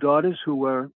 2 daughters who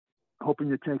are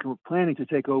planning to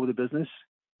take over the business,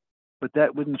 but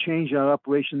that wouldn't change our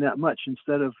operation that much.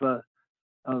 Instead of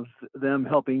them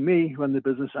helping me run the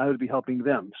business, I would be helping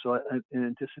them. So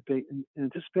in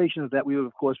anticipation of that, we would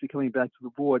of course be coming back to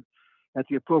the board at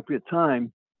the appropriate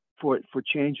time for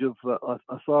change of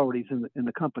authorities in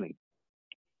the company.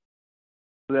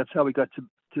 So that's how we got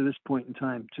to this point in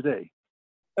time today.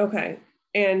 Okay.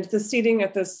 And the seating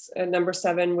at this number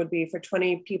 7 would be for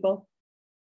 20 people?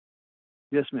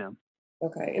 Yes, ma'am.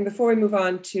 Okay. And before we move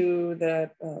on to the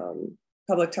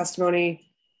public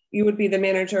testimony, you would be the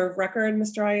manager of record,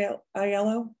 Mr.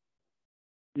 Aiello?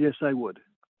 Yes, I would.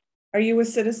 Are you a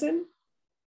citizen?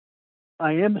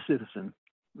 I am a citizen.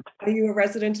 Are you a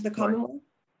resident of the Commonwealth?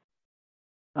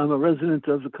 I'm a resident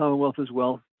of the Commonwealth as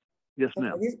well. Yes,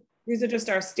 ma'am. Okay. These are just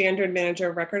our standard manager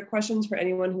of record questions for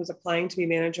anyone who's applying to be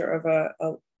manager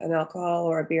of an alcohol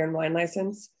or a beer and wine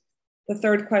license. The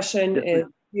third question is, do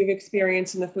you have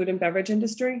experience in the food and beverage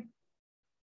industry?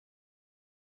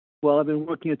 Well, I've been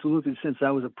working at DeLuca's since I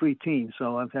was a preteen,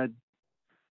 so I've had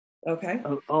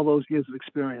all those years of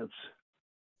experience.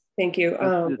 Thank you.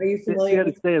 Are you familiar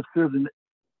with... I've served in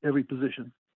every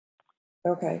position.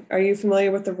 Okay. Are you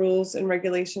familiar with the rules and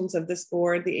regulations of this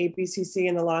board, the ABCC,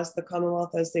 and the laws of the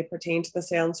Commonwealth as they pertain to the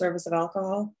sale and service of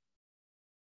alcohol?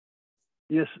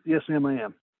 Yes, ma'am, I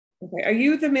am. Okay. Are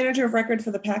you the manager of record for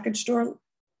the package store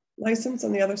license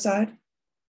on the other side?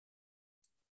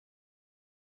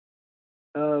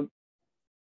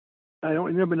 I don't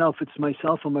remember now if it's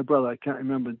myself or my brother. I can't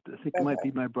remember. I think it might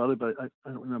be my brother, but I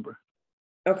don't remember.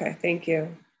 Okay, thank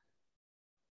you.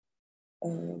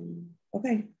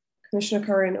 Okay. Commissioner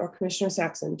Curran or Commissioner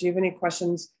Saxon, do you have any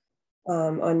questions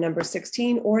on number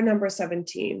 16 or number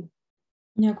 17?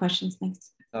 No questions,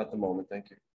 thanks. Not at the moment, thank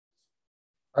you.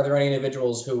 Are there any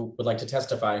individuals who would like to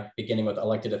testify, beginning with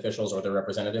elected officials or their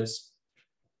representatives?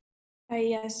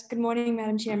 Yes, good morning,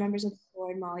 Madam Chair, members of the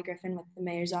board. Molly Griffin with the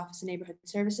Mayor's Office of Neighborhood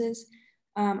Services.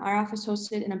 Our office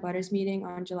hosted an abutters meeting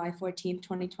on July 14th,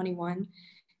 2021,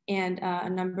 and a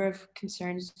number of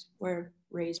concerns were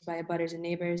raised by abutters and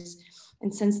neighbors.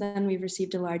 And since then, we've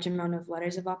received a large amount of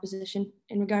letters of opposition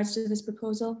in regards to this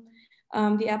proposal.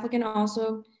 The applicant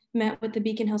also met with the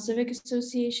Beacon Hill Civic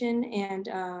Association, and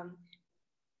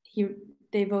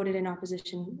they voted in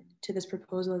opposition to this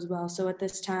proposal as well. So at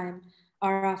this time,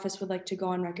 our office would like to go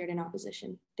on record in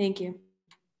opposition. Thank you.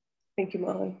 Thank you,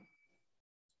 Molly.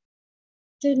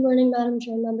 Good morning, Madam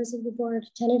Chair, members of the board.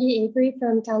 Kennedy Avery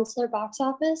from Councillor Box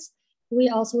Office. We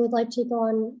also would like to go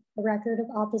on a record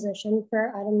of opposition for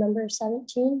item number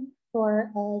 17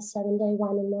 for a 7-day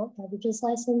wine and malt beverages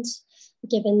license,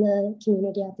 given the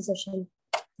community opposition.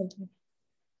 Thank you.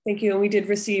 Thank you. And we did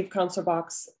receive Councillor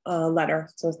Box letter,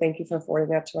 so thank you for forwarding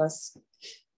that to us.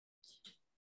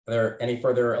 Are there any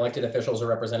further elected officials or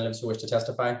representatives who wish to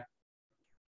testify?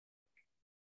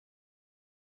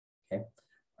 Okay.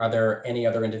 Are there any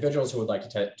other individuals who would like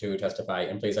to testify?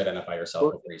 And please identify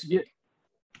yourself before you speak.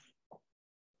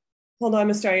 Hold on,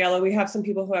 Mr. Aiello. We have some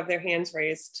people who have their hands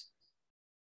raised.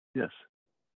 Yes.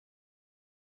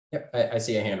 Yep, I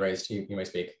see a hand raised. You may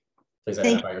speak. Please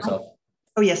identify yourself.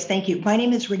 Oh, yes, thank you. My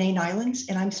name is Renee Nylands,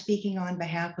 and I'm speaking on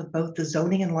behalf of both the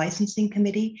Zoning and Licensing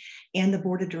Committee and the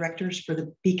Board of Directors for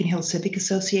the Beacon Hill Civic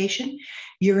Association.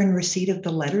 You're in receipt of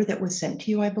the letter that was sent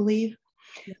to you, I believe.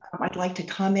 I'd like to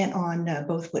comment on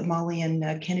both what Molly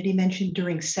and Kennedy mentioned.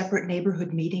 During separate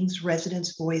neighborhood meetings,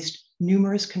 residents voiced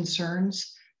numerous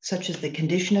concerns, such as the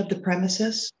condition of the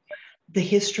premises, the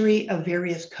history of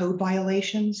various code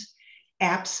violations,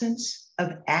 absence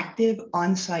of active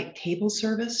on-site table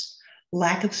service,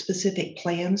 lack of specific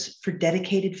plans for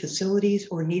dedicated facilities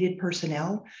or needed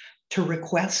personnel to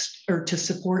request or to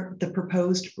support the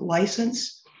proposed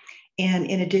license, And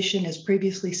in addition, as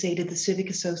previously stated, the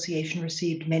Civic Association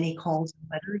received many calls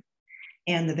and letters,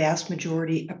 and the vast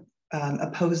majority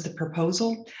opposed the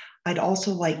proposal. I'd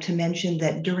also like to mention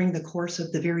that during the course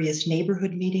of the various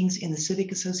neighborhood meetings in the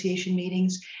Civic Association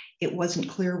meetings, it wasn't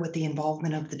clear what the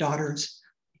involvement of the daughters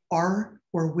are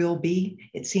or will be.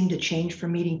 It seemed to change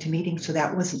from meeting to meeting, so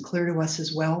that wasn't clear to us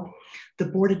as well. The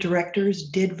board of directors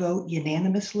did vote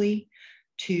unanimously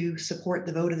to support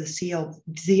the vote of the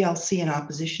ZLC in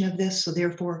opposition of this. So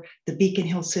therefore, the Beacon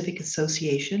Hill Civic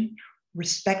Association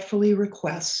respectfully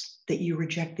requests that you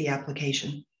reject the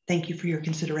application. Thank you for your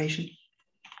consideration.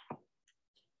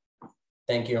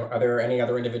 Thank you. Are there any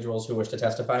other individuals who wish to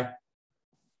testify?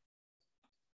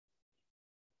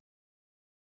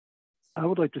 I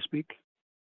would like to speak.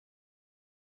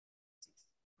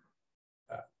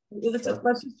 Let's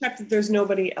just check that there's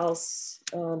nobody else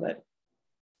that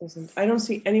isn't. I don't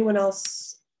see anyone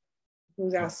else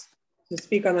who's asked to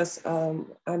speak on this.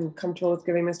 I'm comfortable with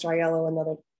giving Mr. Aiello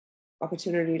another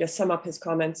opportunity to sum up his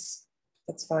comments.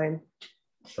 That's fine.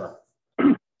 Sure.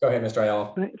 Go ahead, Mr.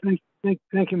 Aiello.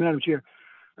 Thank you, Madam Chair.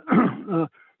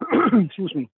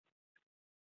 Excuse me.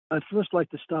 I'd first like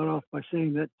to start off by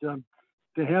saying that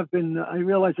there have been, I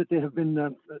realize that there have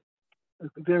been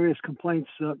various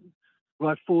complaints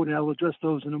brought forward, and I will address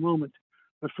those in a moment.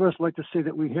 But first, I'd like to say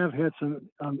that we have had some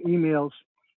emails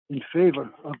in favor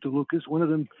of DeLucas. One of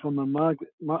them from a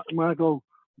Margot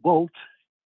Bolt,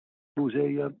 who's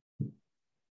a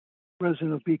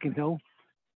resident of Beacon Hill.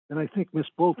 And I think Ms.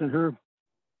 Bolt in her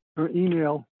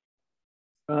email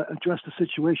addressed the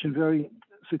situation very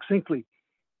succinctly.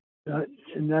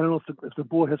 And I don't know if the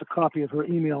board has a copy of her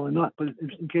email or not, but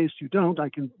in case you don't, I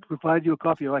can provide you a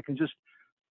copy, or I can just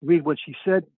read what she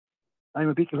said. I'm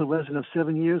a Beacon Hill resident of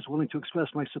 7 years, willing to express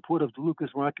my support of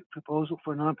DeLucas Market proposal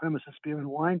for non-premises beer and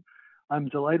wine. I'm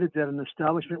delighted that an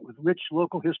establishment with rich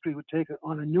local history would take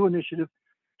on a new initiative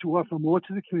to offer more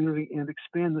to the community and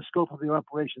expand the scope of their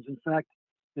operations. In fact,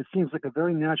 it seems like a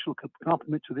very natural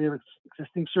complement to their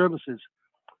existing services.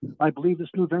 I believe this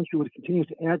new venture would continue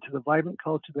to add to the vibrant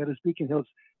culture that is Beacon Hill's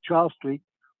Charles Street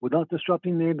without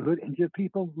disrupting the neighborhood, and give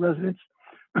people, residents,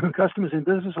 customers, and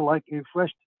visitors alike a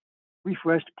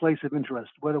refreshed place of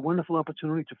interest. What a wonderful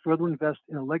opportunity to further invest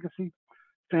in a legacy,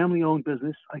 family-owned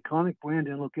business, iconic brand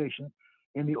and location,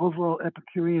 and the overall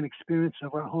Epicurean experience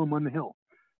of our home on the hill.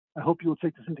 I hope you will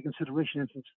take this into consideration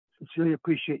and sincerely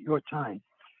appreciate your time.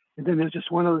 And then there's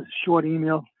just one other short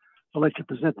email I'd like to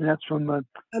present, and that's from a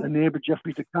neighbor,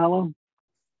 Jeffrey DiCarlo,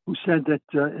 who said that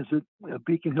as a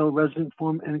Beacon Hill resident,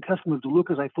 former and customer of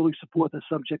DeLucas, I fully support the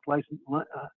subject license.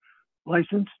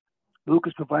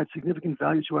 DeLucas provides significant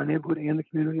value to our neighborhood and the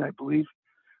community. I believe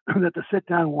that the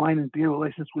sit-down wine and beer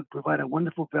license would provide a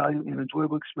wonderful value and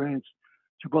enjoyable experience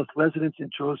to both residents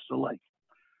and tourists alike.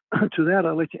 To that,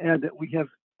 I'd like to add that we have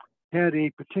had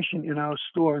a petition in our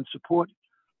store in support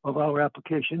of our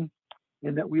application,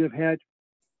 and that we have had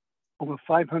over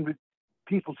 500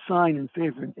 people sign in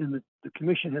favor, and the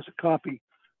commission has a copy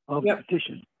of the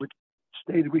petition, which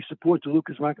stated we support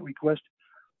DeLucas Market request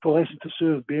for license to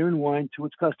serve beer and wine to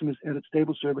its customers at its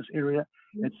table service area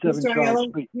at 7 Mr. Charles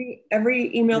Aiello, Street.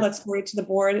 every email that's forwarded to the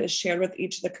board is shared with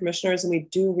each of the commissioners, and we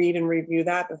do read and review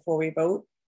that before we vote.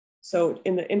 So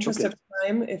in the interest of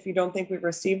time, if you don't think we've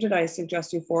received it, I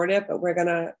suggest you forward it, but we're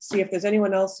gonna see if there's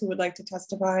anyone else who would like to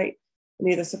testify and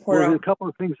either support. Well, there's a couple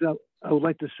of things that I would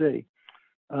like to say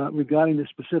regarding the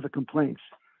specific complaints.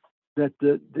 That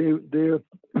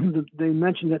they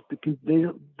mentioned that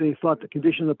they thought the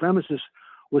condition of the premises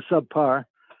was subpar,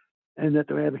 and that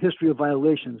they have a history of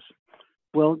violations.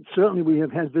 Well, certainly we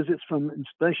have had visits from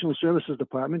Inspection Services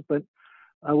Department, but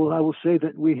I will say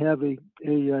that we have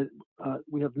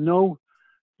we have no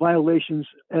violations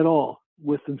at all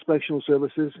with Inspection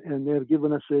Services, and they have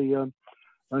given us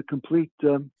a complete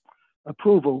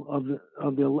approval of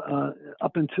the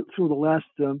up until through the last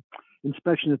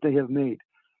inspection that they have made.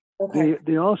 Okay.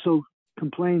 They also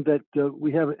complained that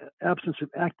we have absence of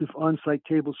active on-site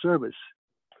table service,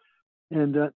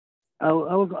 and I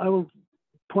will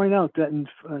point out that in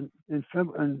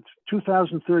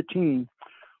 2013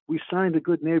 we signed a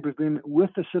good neighbor agreement with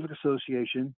the Civic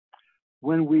Association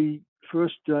when we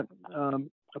first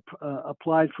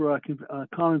applied for our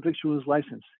common victuals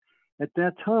license. At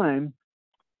that time,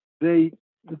 the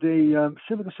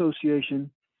Civic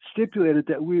Association stipulated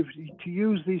that we to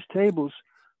use these tables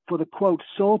for the quote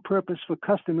sole purpose for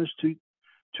customers to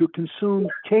consume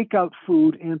takeout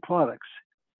food and products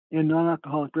and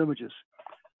non-alcoholic beverages.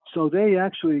 So they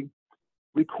actually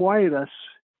required us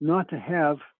not to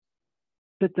have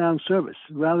sit-down service,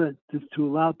 rather to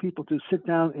allow people to sit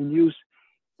down and use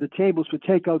the tables for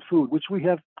takeout food, which we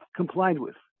have complied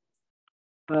with.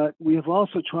 We have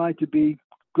also tried to be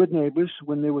good neighbors.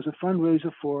 When there was a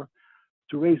fundraiser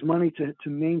to raise money to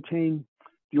maintain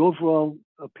the overall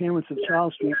appearance of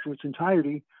Charles Street for its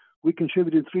entirety, we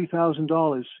contributed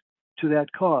 $3,000 to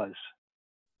that cause.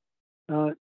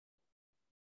 Okay.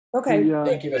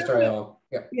 Thank you, Mr. Aiello.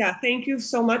 Yeah, thank you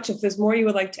so much. If there's more you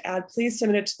would like to add, please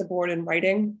submit it to the board in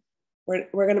writing. We're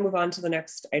going to move on to the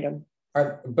next item.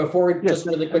 Before we just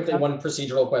really quickly, one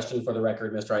procedural question for the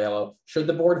record, Mr. Aiello. Should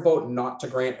the board vote not to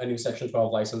grant a new Section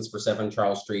 12 license for 7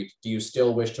 Charles Street, do you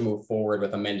still wish to move forward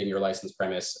with amending your license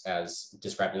premise as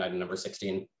described in item number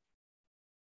 16?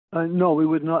 No, we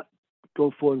would not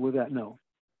go forward with that, no.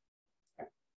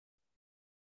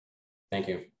 Thank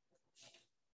you.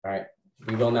 All right,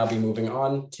 we will now be moving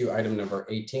on to item number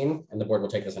 18, and the board will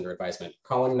take this under advisement.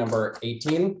 Calling number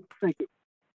 18. Thank you.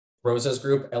 Rosas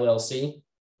Group, LLC,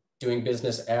 doing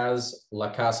business as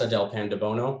La Casa del Pan de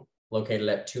Bono, located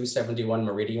at 271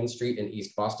 Meridian Street in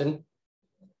East Boston,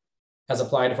 has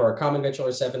applied for a common victular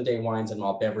 7-day wines and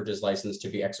malt beverages license to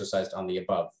be exercised on the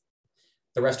above.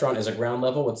 The restaurant is a ground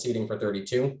level with seating for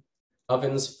 32.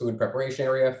 Ovens, food preparation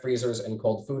area, freezers, and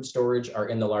cold food storage are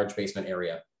in the large basement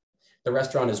area. The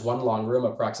restaurant is one long room,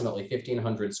 approximately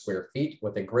 1,500 square feet,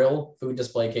 with a grill, food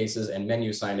display cases, and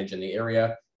menu signage in the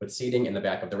area, with seating in the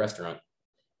back of the restaurant.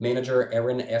 Manager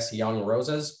Erin S. Young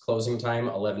Rosas, closing time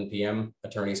 11 p.m.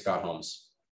 Attorney Scott Holmes.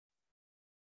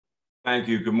 Thank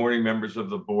you. Good morning, members of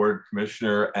the board,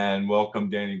 Commissioner, and welcome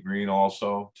Danny Green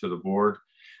also to the board.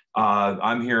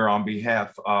 I'm here on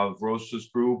behalf of Rosas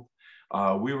Group.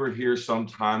 We were here some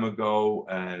time ago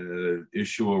and an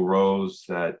issue arose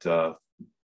that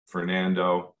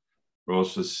Fernando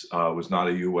Rosas was not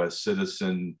a U.S.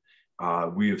 citizen.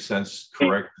 We have since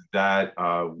corrected that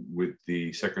with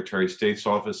the Secretary of State's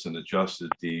office and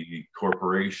adjusted the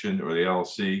corporation or the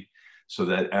LLC so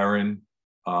that Erin,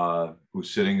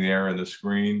 who's sitting there in the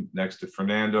screen next to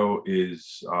Fernando,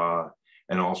 is,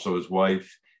 and also his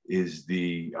wife, is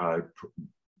the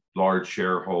large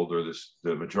shareholder,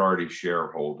 the majority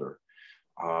shareholder.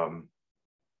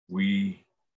 We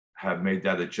have made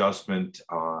that adjustment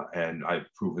and I've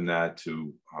proven that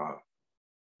to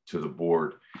the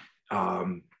board.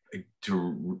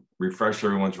 To refresh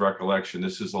everyone's recollection,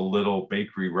 this is a little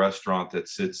bakery restaurant that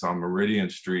sits on Meridian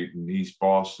Street in East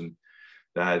Boston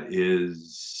that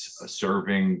is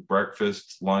serving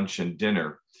breakfast, lunch, and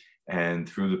dinner. And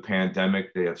through the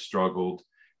pandemic, they have struggled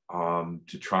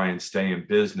to try and stay in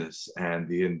business. And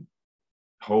the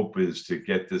hope is to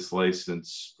get this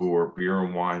license for beer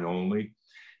and wine only.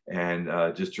 And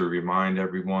just to remind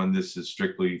everyone, this is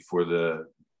strictly for the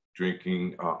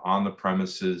drinking on the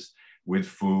premises with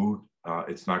food.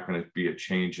 It's not going to be a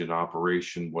change in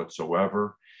operation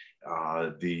whatsoever.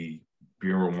 The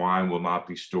beer and wine will not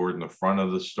be stored in the front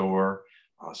of the store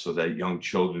so that young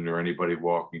children or anybody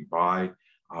walking by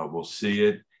will see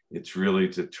it. It's really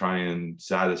to try and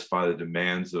satisfy the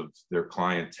demands of their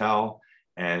clientele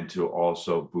and to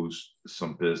also boost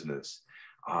some business.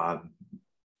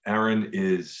 Erin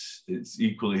is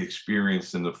equally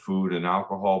experienced in the food and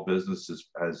alcohol business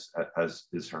as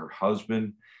is her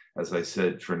husband. As I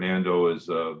said, Fernando has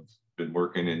been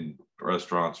working in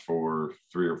restaurants for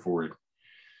 3 or 4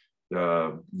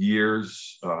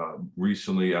 years,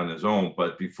 recently on his own,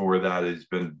 but before that, he's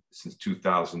been since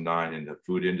 2009 in the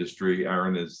food industry.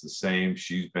 Erin is the same.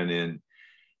 She's been in,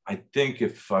 I think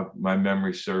if my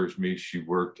memory serves me, she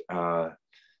worked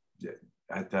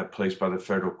at that place by the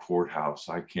federal courthouse.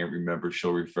 I can't remember.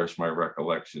 She'll refresh my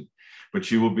recollection. But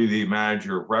she will be the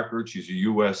manager of record. She's a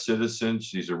U.S. citizen.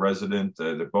 She's a resident.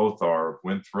 They both are of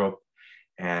Winthrop.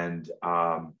 And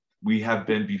we have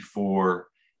been before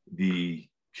the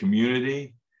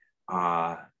community.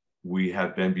 We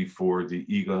have been before the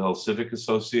Eagle Hill Civic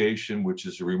Association, which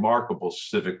is a remarkable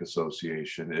civic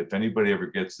association. If anybody ever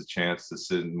gets the chance to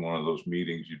sit in one of those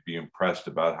meetings, you'd be impressed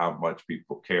about how much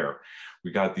people care.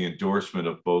 We got the endorsement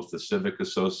of both the Civic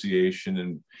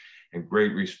Association and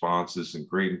great responses and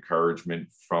great encouragement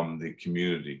from the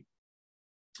community.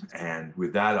 And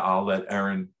with that, I'll let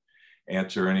Erin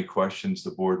answer any questions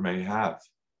the board may have.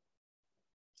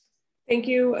 Thank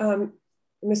you,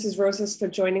 Mrs. Rosas, for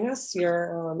joining us.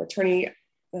 Your attorney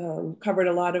covered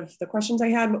a lot of the questions I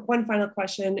had. One final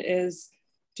question is,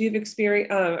 do you have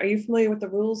experience, are you familiar with the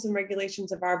rules and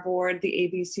regulations of our board, the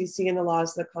ABCC, and the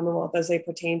laws of the Commonwealth as they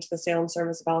pertain to the sale and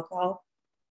service of alcohol?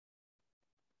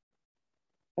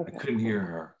 Okay. I couldn't hear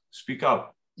her. Speak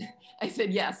up. I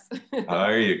said yes.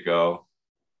 There you go.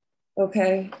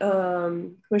 Okay.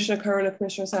 Commissioner Curran or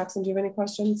Commissioner Saxon, do you have any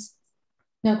questions?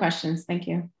 No questions. Thank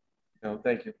you. No,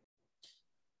 thank you.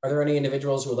 Are there any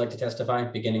individuals who would like to testify,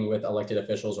 beginning with elected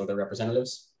officials or their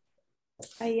representatives?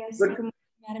 Yes. Good morning,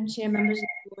 Madam Chair, members of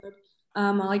the board,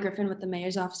 Molly Griffin with the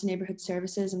Mayor's Office of Neighborhood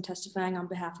Services. I'm testifying on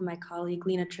behalf of my colleague,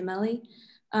 Lena Tremelli.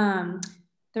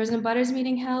 There was an abutters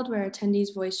meeting held where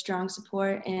attendees voiced strong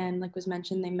support, and like was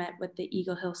mentioned, they met with the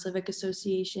Eagle Hill Civic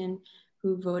Association,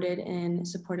 who voted in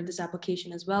support of this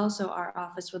application as well. So our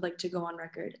office would like to go on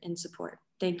record in support.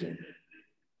 Thank you.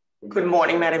 Good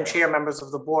morning, Madam Chair, members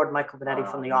of the board. Michael Benetti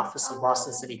from the Office of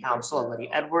Boston City Council, Lydia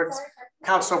Edwards.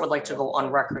 Council would like to go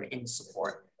on record in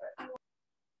support.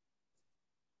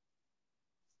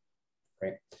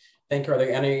 Great. Thank you. Are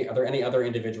there any other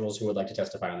individuals who would like to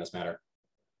testify on this matter?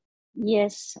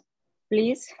 Yes,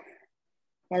 please.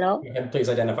 Hello. And please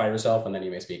identify yourself and then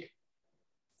you may speak.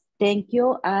 Thank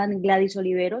you. I'm Gladys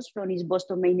Oliveros from East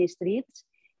Boston Main Street,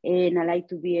 and I like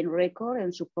to be in record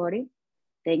and supporting.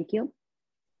 Thank you.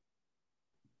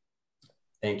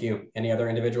 Thank you. Any other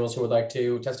individuals who would like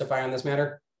to testify on this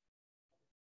matter?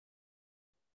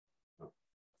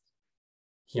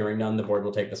 Hearing none, the board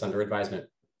will take this under advisement.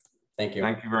 Thank you.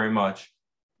 Thank you very much.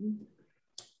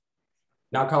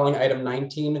 Now calling item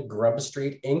 19, Grub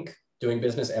Street Inc., doing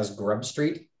business as Grub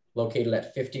Street, located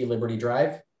at 50 Liberty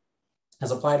Drive,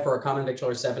 has applied for a common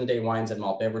victualler 7-day wines and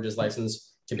malt beverages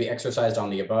license to be exercised on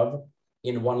the above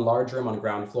in one large room on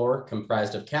ground floor,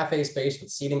 comprised of cafe space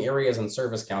with seating areas and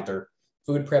service counter,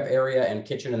 food prep area and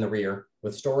kitchen in the rear,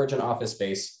 with storage and office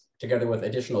space, together with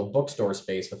additional bookstore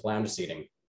space with lounge seating.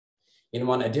 In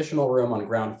one additional room on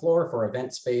ground floor for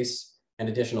event space and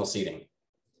additional seating.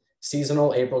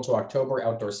 Seasonal April to October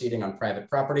outdoor seating on private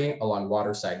property along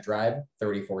Waterside Drive,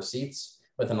 34 seats,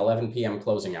 with an 11 p.m.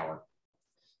 closing hour.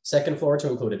 Second floor to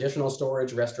include additional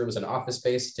storage, restrooms, and office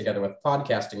space, together with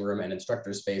podcasting room and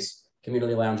instructor space,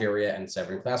 community lounge area, and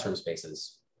 7 classroom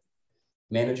spaces.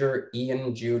 Manager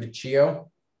Ian Jude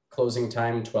Chio, closing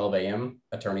time 12 a.m.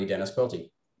 Attorney Dennis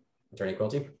Quilty. Attorney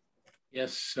Quilty.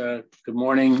 Yes, good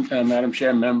morning, Madam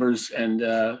Chair, members, and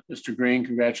Mr. Green,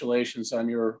 congratulations on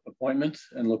your appointment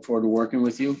and look forward to working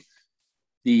with you.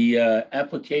 The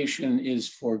application is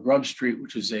for Grub Street,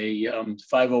 which is a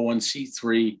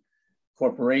 501c3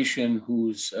 corporation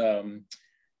whose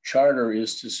charter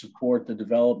is to support the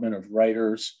development of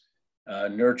writers,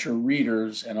 nurture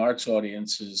readers and arts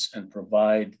audiences, and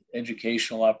provide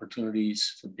educational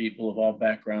opportunities for people of all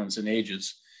backgrounds and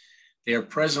ages. They are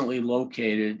presently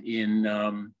located in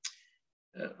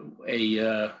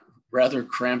a rather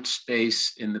cramped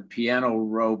space in the Piano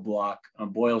Row block on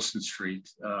Boylston Street,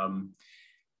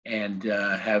 and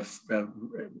have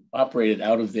operated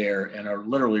out of there and are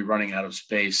literally running out of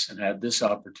space, and had this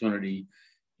opportunity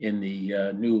in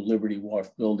the new Liberty Wharf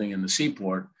building in the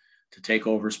Seaport to take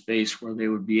over space where they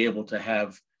would be able to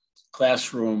have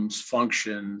classrooms,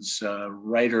 functions,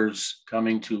 writers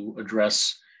coming to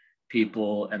address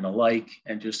people and the like,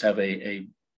 and just have a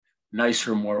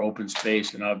nicer, more open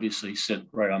space, and obviously sit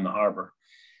right on the harbor.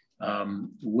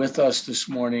 With us this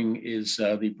morning is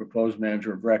the proposed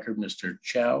manager of record, Mr.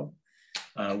 Chow.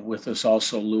 With us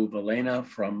also Lou Valena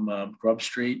from Grub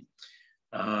Street.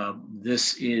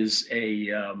 This is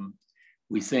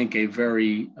we think a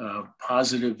very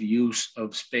positive use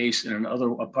of space in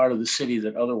a part of the city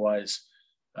that otherwise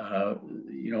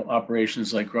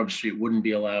operations like Grub Street wouldn't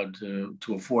be allowed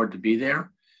to afford to be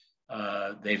there.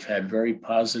 They've had very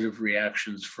positive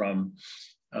reactions from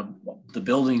the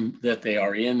building that they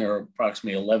are in. There are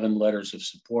approximately 11 letters of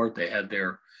support. They had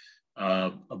their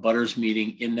abutters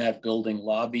meeting in that building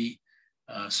lobby.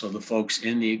 So the folks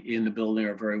in the building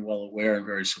are very well aware and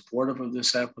very supportive of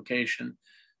this application.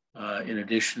 In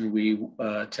addition, we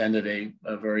attended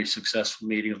a very successful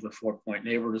meeting of the 4 Point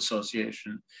Neighborhood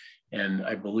Association, and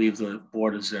I believe the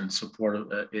board is in support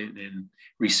of in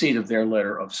receipt of their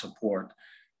letter of support.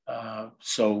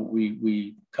 So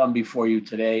we come before you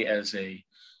today as a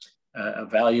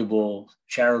valuable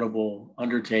charitable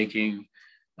undertaking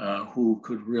who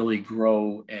could really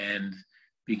grow and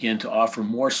begin to offer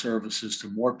more services to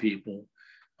more people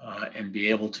and be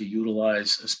able to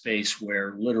utilize a space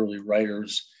where literally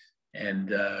writers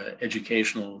and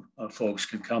educational folks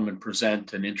can come and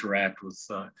present and interact with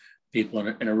people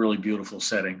in a really beautiful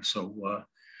setting. So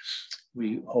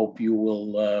we hope you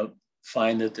will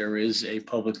find that there is a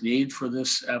public need for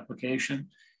this application,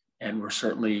 and we're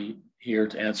certainly here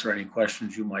to answer any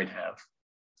questions you might have.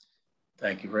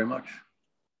 Thank you very much.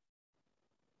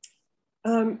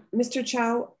 Mr.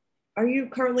 Chow, are you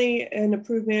currently an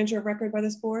approved manager of record by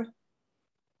this board?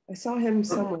 I saw him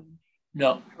somewhere.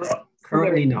 No,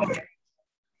 currently no.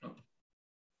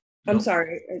 I'm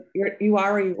sorry, you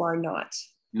are or you are not?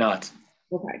 Not.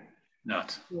 Okay.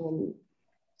 Not.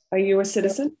 Are you a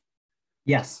citizen?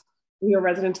 Yes. Are you a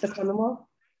resident of the Commonwealth?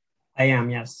 I am,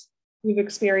 yes. You've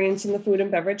experience in the food and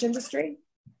beverage industry?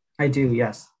 I do,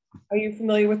 yes. Are you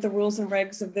familiar with the rules and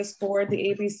regs of this board, the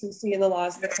ABCC, and the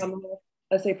laws of the Commonwealth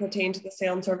as they pertain to the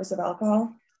sale and service of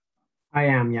alcohol? I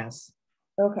am, yes.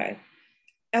 Okay.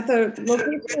 At the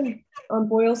location on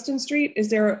Boylston Street,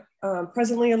 is there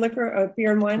presently a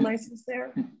beer and wine license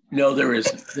there? No, there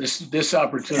isn't. This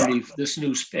opportunity, this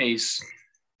new space,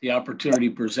 the opportunity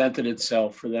presented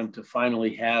itself for them to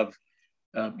finally have,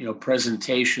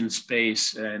 presentation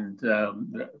space and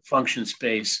function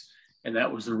space. And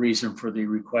that was the reason for the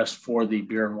request for the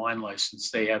beer and wine license.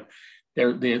 They have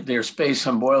their space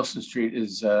on Boylston Street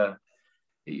is,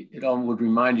 it all would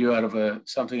remind you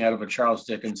something out of a Charles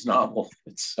Dickens novel.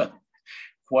 It's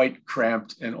quite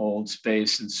cramped and old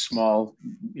space and small,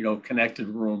 connected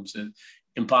rooms, and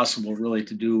impossible really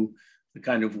to do the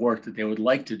kind of work that they would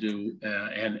like to do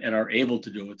and are able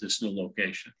to do at this new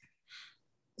location.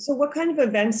 So what kind of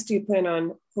events do you plan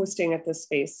on hosting at this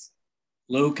space?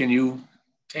 Lou, can you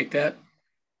take that?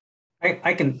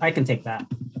 I can take that.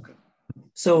 Okay.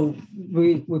 So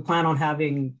we plan on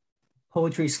having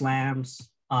poetry slams,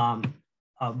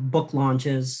 book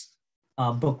launches,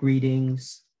 book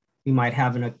readings. We might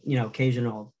have an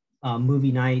occasional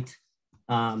movie night.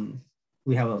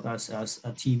 We have a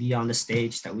TV on the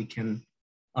stage that we can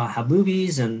have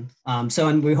movies, and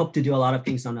we hope to do a lot of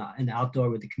things in the outdoor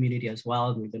with the community as well.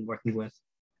 And we've been working with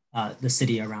the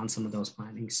city around some of those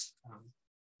plannings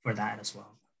for that as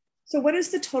well. So what is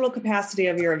the total capacity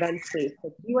of your event space?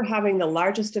 If you were having the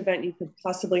largest event you could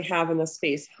possibly have in the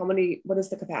space, what is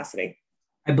the capacity?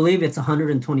 I believe it's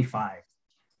 125.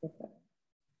 Okay.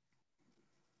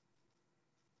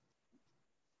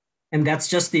 And that's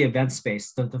just the event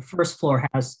space. The first floor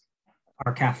has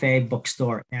our cafe,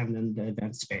 bookstore, and then the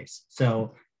event space.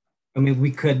 So, I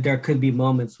mean, there could be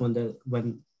moments when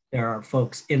there are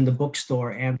folks in the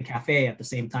bookstore and the cafe at the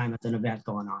same time as an event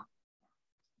going on.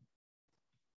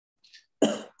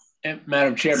 And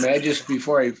Madam Chair, may I just,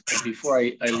 before I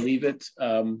leave it,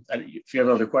 if you have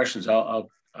other questions, I'll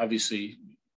obviously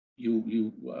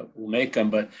you will make them,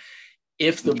 but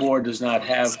if the board does not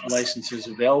have licenses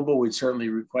available, we'd certainly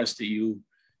request that you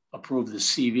approve the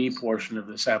CV portion of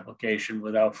this application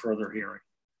without further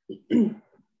hearing.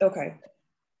 Okay.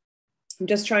 I'm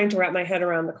just trying to wrap my head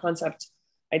around the concept.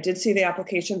 I did see the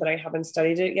application, but I haven't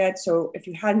studied it yet. So if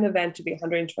you had an event to be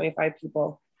 125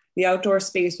 people, the outdoor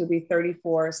space would be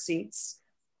 34 seats.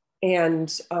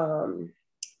 And on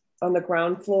the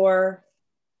ground floor,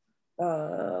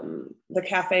 the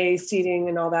cafe seating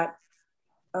and all that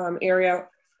area,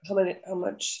 how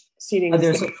much seating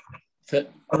is there?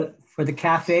 For the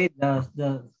cafe,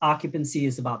 the occupancy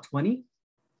is about 20.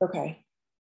 Okay.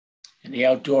 And the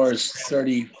outdoor is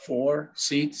 34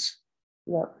 seats.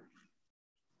 Yep.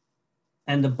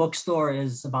 And the bookstore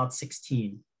is about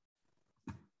 16.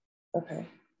 Okay.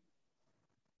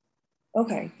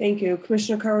 Okay, thank you.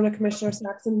 Commissioner Corona, Commissioner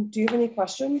Saxon, do you have any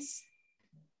questions?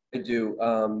 I do.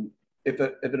 If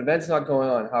an event's not going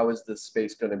on, how is the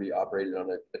space going to be operated on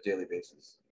a daily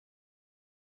basis?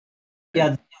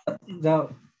 Yeah,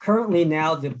 currently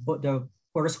now the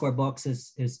Quarter Square Books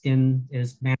is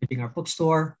managing our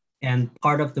bookstore, and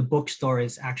part of the bookstore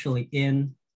is actually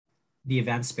in the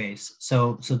event space.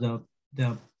 So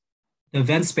the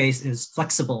event space is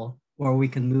flexible, where we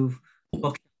can move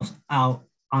books out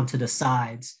onto the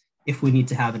sides if we need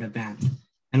to have an event,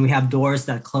 and we have doors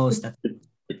that close.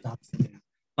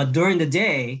 But during the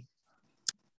day,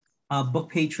 book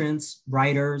patrons,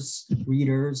 writers,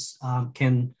 readers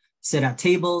can sit at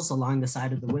tables along the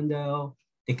side of the window.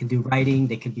 They can do writing.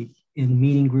 They can be in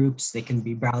meeting groups. They can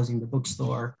be browsing the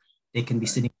bookstore. They can be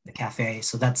sitting at the cafe.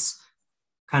 So that's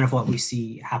kind of what we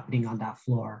see happening on that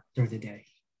floor during the day.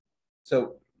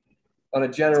 So on a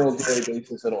general daily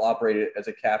basis, it'll operate as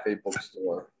a cafe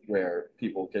bookstore where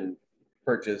people can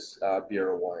purchase beer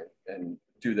or wine and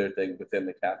do their thing within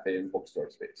the cafe and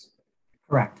bookstore space.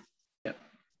 Correct. Yeah.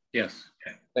 Yes.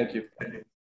 Thank you.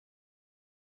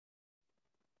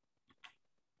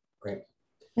 Great.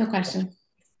 No question.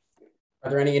 Are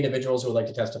there any individuals who would like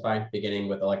to testify, beginning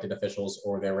with elected officials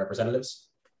or their representatives?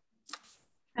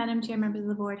 Madam Chair, members of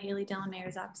the board, Haley Dillon,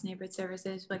 Mayor's Office, Neighborhood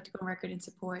Services, would like to go on record in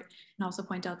support and also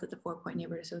point out that the 4 Point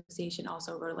Neighborhood Association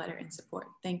also wrote a letter in support.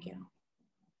 Thank you.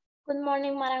 Good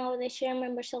morning, Madam of the Chair,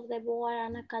 members of the board,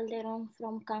 Ana Calderon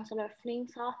from Councillor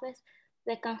Flynn's office.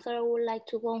 The councillor would like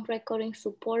to go on record in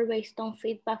support based on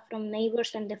feedback from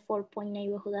neighbors and the 4 Point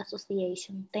Neighborhood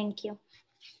Association. Thank you.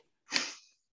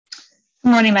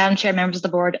 Good morning, Madam Chair, members of the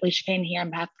board. Alicia Payne here on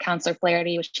behalf of Councillor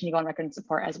Flaherty, wishing to go on record in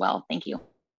support as well. Thank you.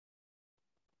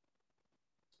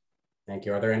 Thank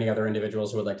you. Are there any other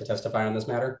individuals who would like to testify on this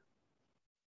matter?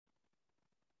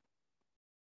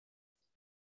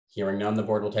 Hearing none, the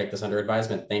board will take this under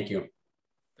advisement. Thank you.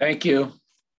 Thank you.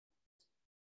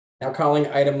 Now calling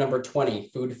item number 20,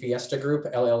 Food Fiesta Group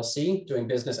LLC, doing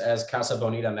business as Casa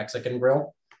Bonita Mexican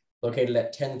Grill, located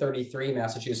at 1033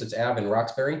 Massachusetts Ave in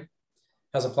Roxbury,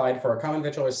 has applied for a common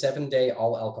victualler 7-day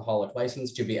all alcoholic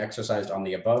license to be exercised on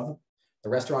the above. The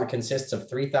restaurant consists of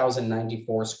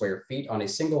 3,094 square feet on a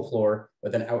single floor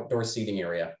with an outdoor seating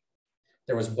area.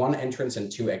 There was 1 entrance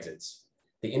and 2 exits.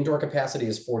 The indoor capacity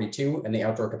is 42 and the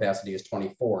outdoor capacity is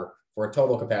 24 for a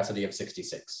total capacity of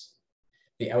 66.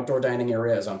 The outdoor dining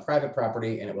area is on private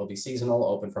property and it will be seasonal,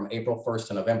 open from April 1st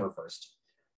to November 1st.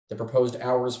 The proposed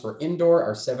hours for indoor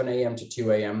are 7 a.m. to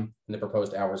 2 a.m. and the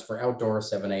proposed hours for outdoor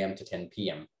 7 a.m. to 10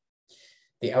 p.m.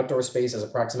 The outdoor space is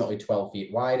approximately 12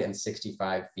 feet wide and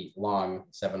 65 feet long,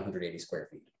 780 square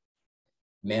feet.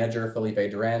 Manager Felipe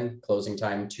Duran, closing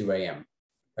time 2 a.m.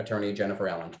 Attorney Jennifer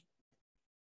Allen.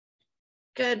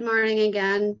 Good morning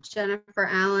again, Jennifer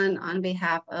Allen on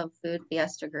behalf of Food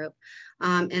Fiesta Group.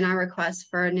 In our request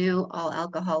for a new all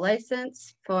alcohol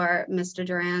license for Mr.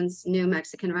 Duran's new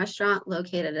Mexican restaurant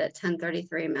located at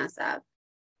 1033 Mass Ave.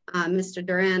 Mr.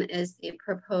 Duran is the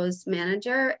proposed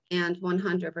manager and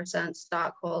 100%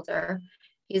 stockholder.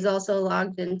 He's also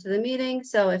logged into the meeting,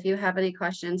 so if you have any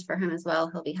questions for him as well,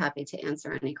 he'll be happy to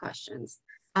answer any questions.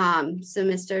 So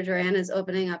Mr. Duran is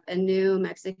opening up a new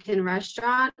Mexican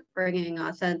restaurant, bringing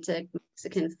authentic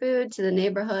Mexican food to the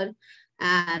neighborhood.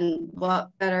 And what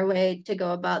better way to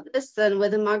go about this than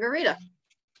with a margarita?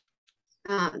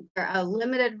 There are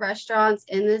limited restaurants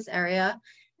in this area,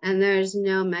 and there's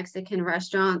no Mexican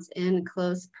restaurants in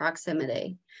close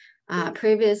proximity.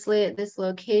 Previously at this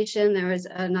location, there was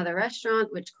another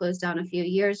restaurant which closed down a few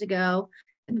years ago.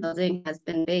 The building has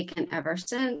been vacant ever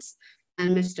since.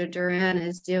 And Mr. Duran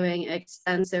is doing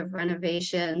extensive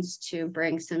renovations to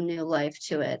bring some new life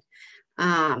to it.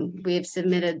 We've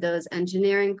submitted those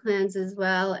engineering plans as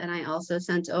well. And I also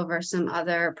sent over some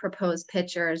other proposed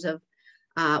pictures of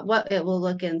what it will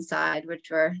look inside,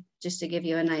 which were just to give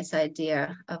you a nice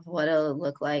idea of what it'll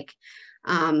look like.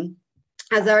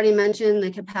 As I already mentioned,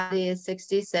 the capacity is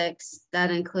 66.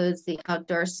 That includes the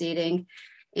outdoor seating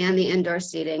and the indoor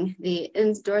seating. The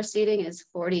indoor seating is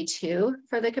 42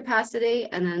 for the capacity,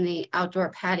 and then the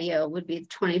outdoor patio would be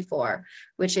 24,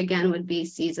 which again would be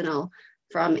seasonal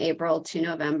from April to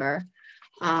November.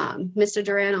 Mr.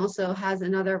 Duran also has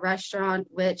another restaurant,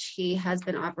 which he has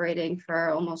been operating for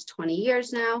almost 20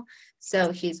 years now.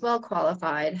 So he's well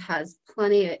qualified, has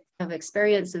plenty of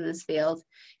experience in this field.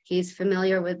 He's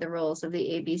familiar with the rules of the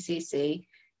ABCC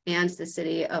and the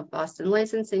City of Boston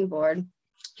Licensing Board.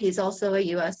 He's also a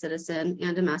U.S. citizen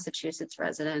and a Massachusetts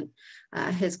resident.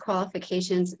 His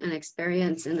qualifications and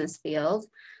experience in this field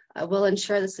will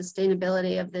ensure the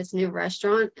sustainability of this new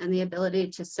restaurant and the ability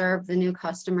to serve the new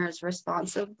customers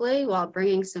responsibly while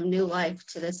bringing some new life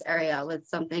to this area with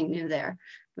something new there,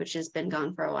 which has been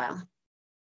gone for a while.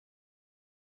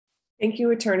 Thank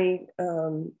you, Attorney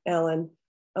Allen.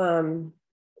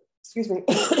 Excuse me.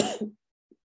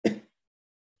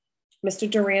 Mr.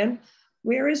 Duran,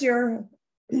 where is your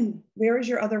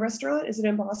other restaurant? Is it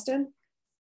in Boston?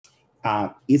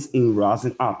 It's in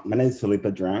Roslyn. My name is Felipe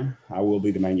Duran. I will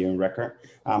be the manager in record.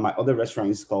 My other restaurant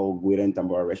is called Guida and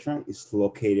Tambora Restaurant. It's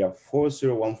located at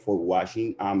 4014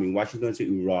 Washington, in Washington State,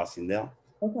 in Rosendale.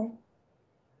 Okay.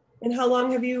 And how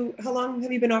long have you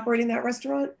been operating that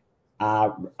restaurant?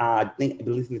 I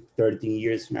believe it's 13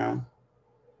 years now.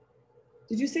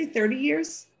 Did you say 30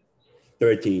 years?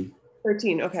 13.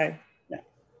 13, okay. Yeah.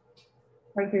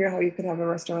 Trying to figure out how you could have a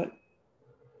restaurant.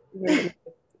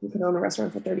 You could own a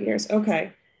restaurant for 30 years.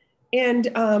 Okay. And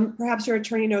perhaps your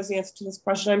attorney knows the answer to this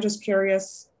question. I'm just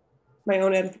curious, my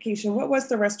own edification. What was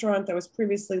the restaurant that was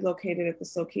previously located at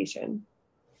this location?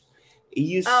 It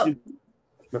used to.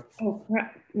 Oh,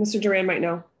 Mr. Duran might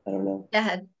know. I don't know. Go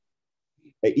ahead.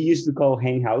 It used to call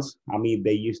Hang House. I mean,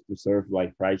 they used to serve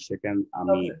like fried chicken. I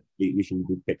mean, they usually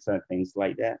do pizza, things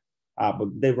like that.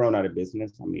 But they run out of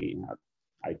business. I mean,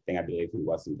 I believe it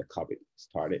wasn't the COVID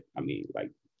started. I mean, like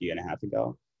a year and a half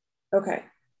ago. Okay.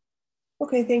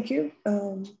 Okay, thank you.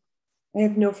 I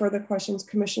have no further questions,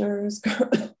 Commissioners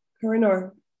Curran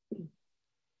or?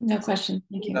 No question,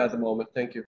 thank you. Not at the moment,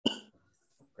 thank you.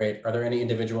 Great. Are there any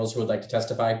individuals who would like to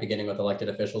testify, beginning with elected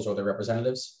officials or their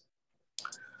representatives?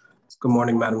 Good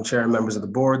morning, Madam Chair and members of the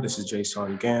board. This is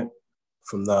Jason Gant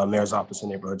from the Mayor's Office of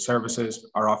Neighborhood Services.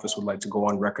 Our office would like to go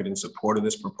on record in support of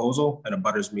this proposal, and a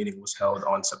butters meeting was held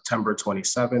on September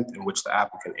 27th, in which the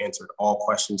applicant answered all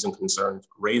questions and concerns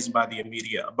raised by the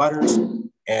immediate abutters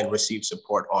and received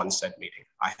support on said meeting.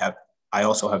 I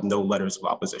also have no letters of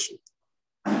opposition.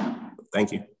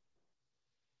 Thank you.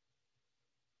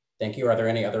 Thank you. Are there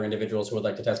any other individuals who would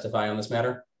like to testify on this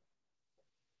matter?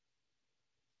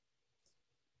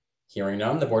 Hearing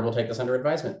none, the board will take this under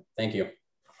advisement. Thank you.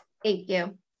 Thank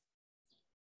you.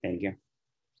 Thank you.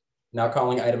 Now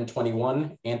calling item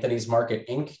 21, Anthony's Market,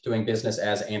 Inc., doing business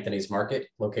as Anthony's Market,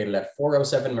 located at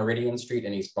 407 Meridian Street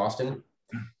in East Boston,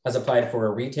 has applied for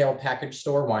a retail package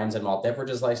store wines and malt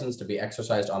beverages license to be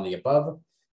exercised on the above.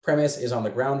 Premise is on the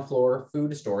ground floor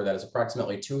food store that is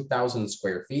approximately 2,000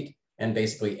 square feet and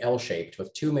basically L-shaped,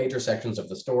 with two major sections of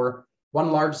the store,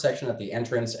 one large section at the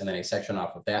entrance and then a section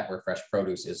off of that where fresh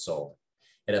produce is sold.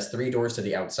 It has 3 doors to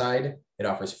the outside. It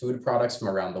offers food products from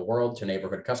around the world to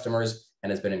neighborhood customers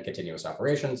and has been in continuous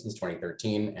operation since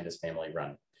 2013 and is family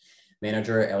run.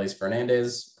 Manager Elise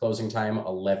Fernandez, closing time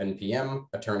 11 p.m.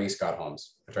 Attorney Scott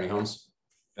Holmes. Attorney Holmes.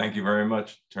 Thank you very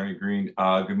much, Attorney Green.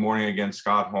 Good morning again,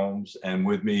 Scott Holmes. And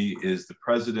with me is the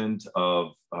president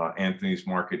of Anthony's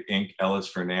Market, Inc., Ellis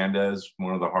Fernandez,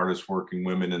 one of the hardest working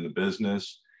women in the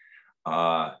business.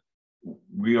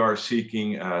 We are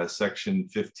seeking Section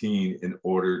 15 in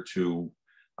order to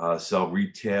sell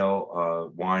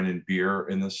retail wine and beer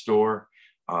in the store.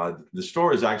 The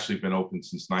store has actually been open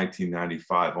since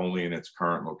 1995, only in its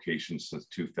current location since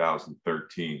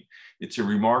 2013. It's a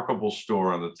remarkable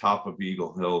store on the top of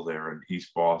Eagle Hill there in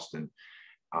East Boston.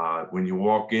 When you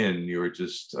walk in, you're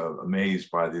just amazed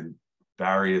by the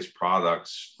various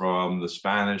products from the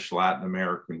Spanish, Latin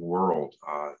American world.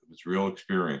 It was a real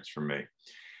experience for me.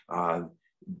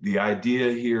 The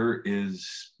idea here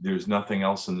is there's nothing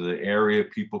else in the area.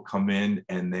 People come in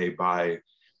and they buy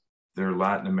their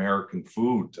Latin American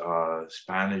food,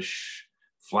 Spanish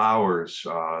flours,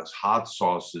 hot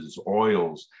sauces,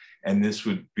 oils, and this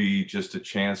would be just a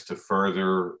chance to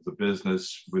further the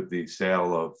business with the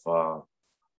sale of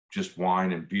just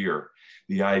wine and beer.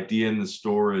 The idea in the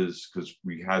store is, because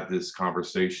we had this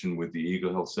conversation with the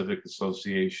Eagle Hill Civic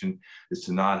Association, is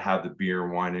to not have the beer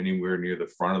and wine anywhere near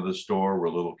the front of the store where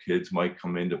little kids might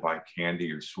come in to buy candy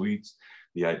or sweets.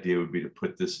 The idea would be to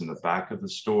put this in the back of the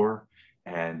store,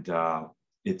 and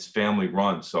it's family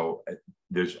run. So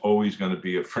there's always going to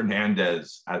be a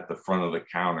Fernandez at the front of the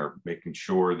counter, making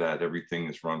sure that everything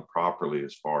is run properly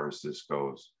as far as this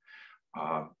goes.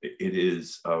 It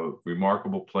is a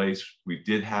remarkable place. We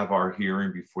did have our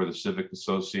hearing before the Civic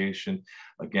Association.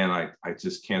 Again, I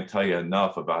just can't tell you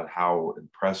enough about how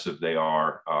impressive they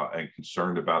are and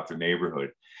concerned about their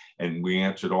neighborhood. And we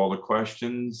answered all the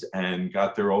questions and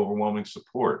got their overwhelming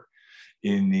support.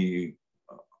 In the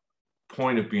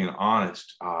point of being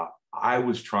honest, I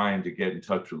was trying to get in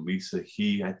touch with Lisa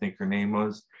He, I think her name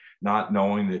was, not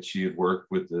knowing that she had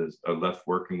worked with the, left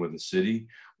working with the city.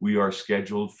 We are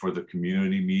scheduled for the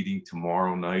community meeting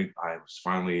tomorrow night. I was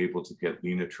finally able to get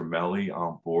Lena Tremelli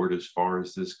on board as far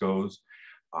as this goes.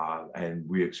 And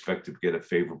we expect to get a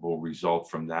favorable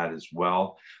result from that as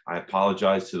well. I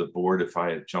apologize to the board if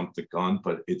I had jumped the gun,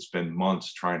 but it's been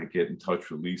months trying to get in touch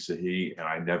with Lisa He, and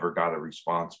I never got a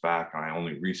response back. And I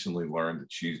only recently learned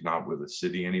that she's not with the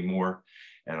city anymore.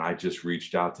 And I just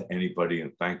reached out to anybody,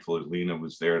 and thankfully Lena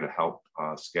was there to help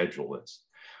schedule this.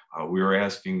 We are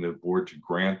asking the board to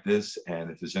grant this, and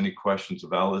if there's any questions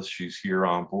of Ellis, she's here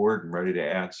on board and ready to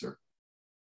answer.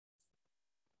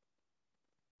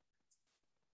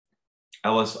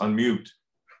 Ellis, unmute.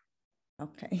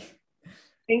 Okay.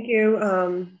 Thank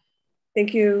you.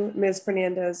 Thank you, Ms.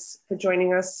 Fernandez, for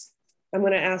joining us. I'm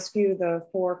going to ask you the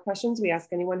 4 questions we ask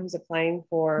anyone who's applying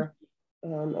for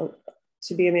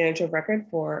to be a manager of record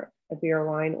for a beer,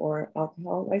 wine, or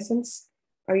alcohol license.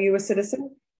 Are you a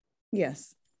citizen?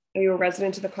 Yes. Are you a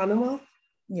resident of the Commonwealth?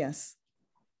 Yes.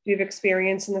 Do you have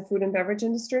experience in the food and beverage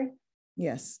industry?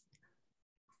 Yes.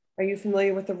 Are you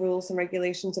familiar with the rules and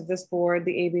regulations of this board,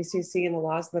 the ABCC, and the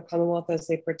laws of the Commonwealth as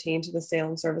they pertain to the sale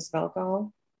and service of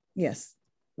alcohol? Yes.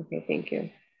 Okay, thank you.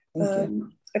 Thank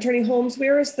you. Attorney Holmes,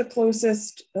 where is the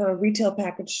closest retail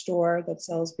package store that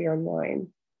sells beer and wine?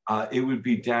 It would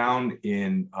be down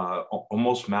in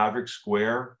almost Maverick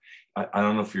Square. I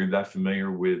don't know if you're that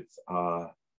familiar with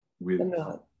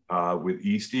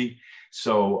Eastie.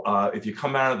 So if you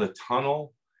come out of the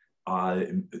tunnel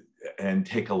and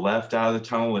take a left out of the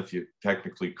tunnel, if you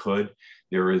technically could,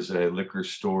 there is a liquor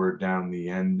store down the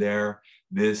end there.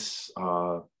 This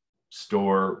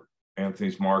store,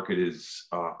 Anthony's Market, is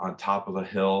on top of the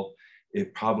hill.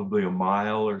 It's probably a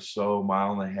mile or so,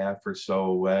 mile and a half or so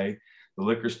away. The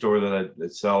liquor store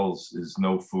that sells is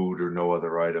no food or no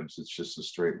other items. It's just a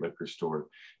straight liquor store.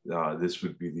 This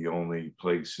would be the only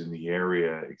place in the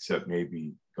area, except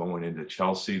maybe going into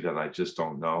Chelsea, that I just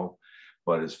don't know.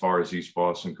 But as far as East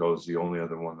Boston goes, the only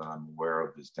other one that I'm aware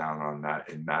of is down on that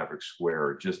in Maverick Square,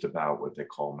 or just about what they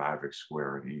call Maverick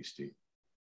Square in Eastie.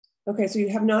 Okay, so you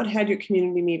have not had your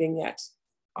community meeting yet.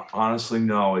 Honestly,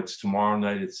 no, it's tomorrow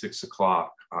night at 6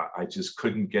 o'clock. I just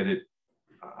couldn't get it.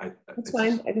 That's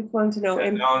fine. I just wanted to know.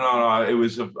 And No. It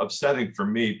was upsetting for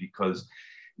me because,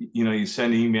 you know, you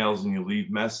send emails and you leave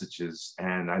messages,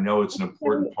 and I know it's an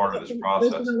important part of this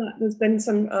process. There's been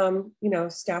some, you know,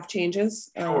 staff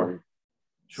changes. Sure.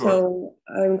 So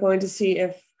I'm going to see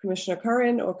if Commissioner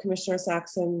Curran or Commissioner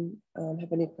Saxon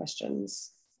have any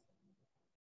questions.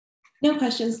 No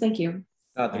questions. Thank you.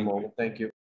 Not at the moment. Thank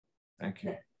you. Thank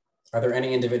you. Are there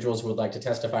any individuals who would like to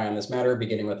testify on this matter,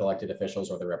 beginning with elected officials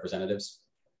or their representatives?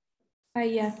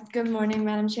 Yeah, good morning,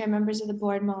 Madam Chair, members of the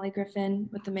board. Molly Griffin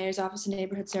with the Mayor's Office of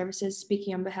Neighborhood Services,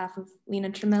 speaking on behalf of Lena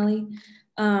Tremelli.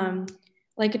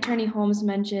 Like Attorney Holmes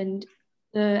mentioned,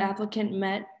 the applicant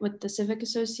met with the Civic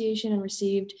Association and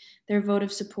received their vote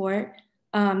of support.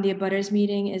 The abutters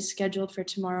meeting is scheduled for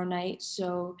tomorrow night,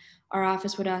 so our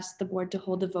office would ask the board to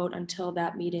hold the vote until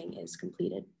that meeting is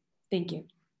completed. Thank you.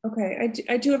 Okay,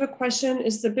 I do have a question.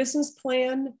 Is the business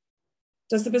plan,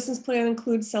 does the business plan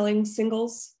include selling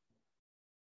singles?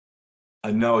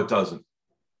 No, it doesn't.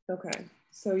 Okay,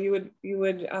 so you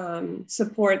would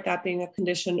support that being a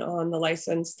condition on the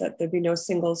license, that there'd be no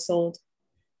singles sold?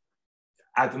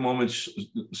 At the moment,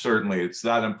 certainly, it's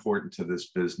that important to this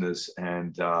business,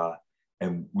 and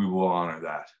we will honor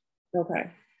that. Okay.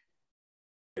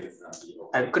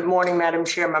 Good morning, Madam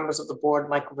Chair, members of the board.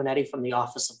 Michael Benetti from the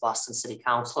Office of Boston City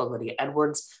Councilor Lydia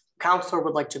Edwards. Councilor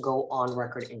would like to go on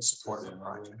record in support of the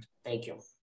project. Thank you.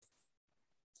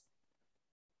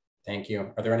 Thank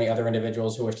you. Are there any other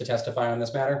individuals who wish to testify on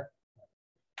this matter?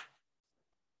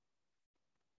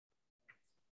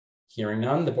 Hearing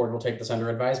none, the board will take this under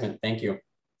advisement. Thank you.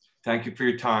 Thank you for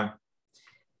your time.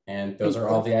 And those are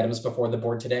all the items before the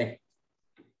board today.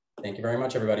 Thank you very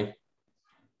much, everybody.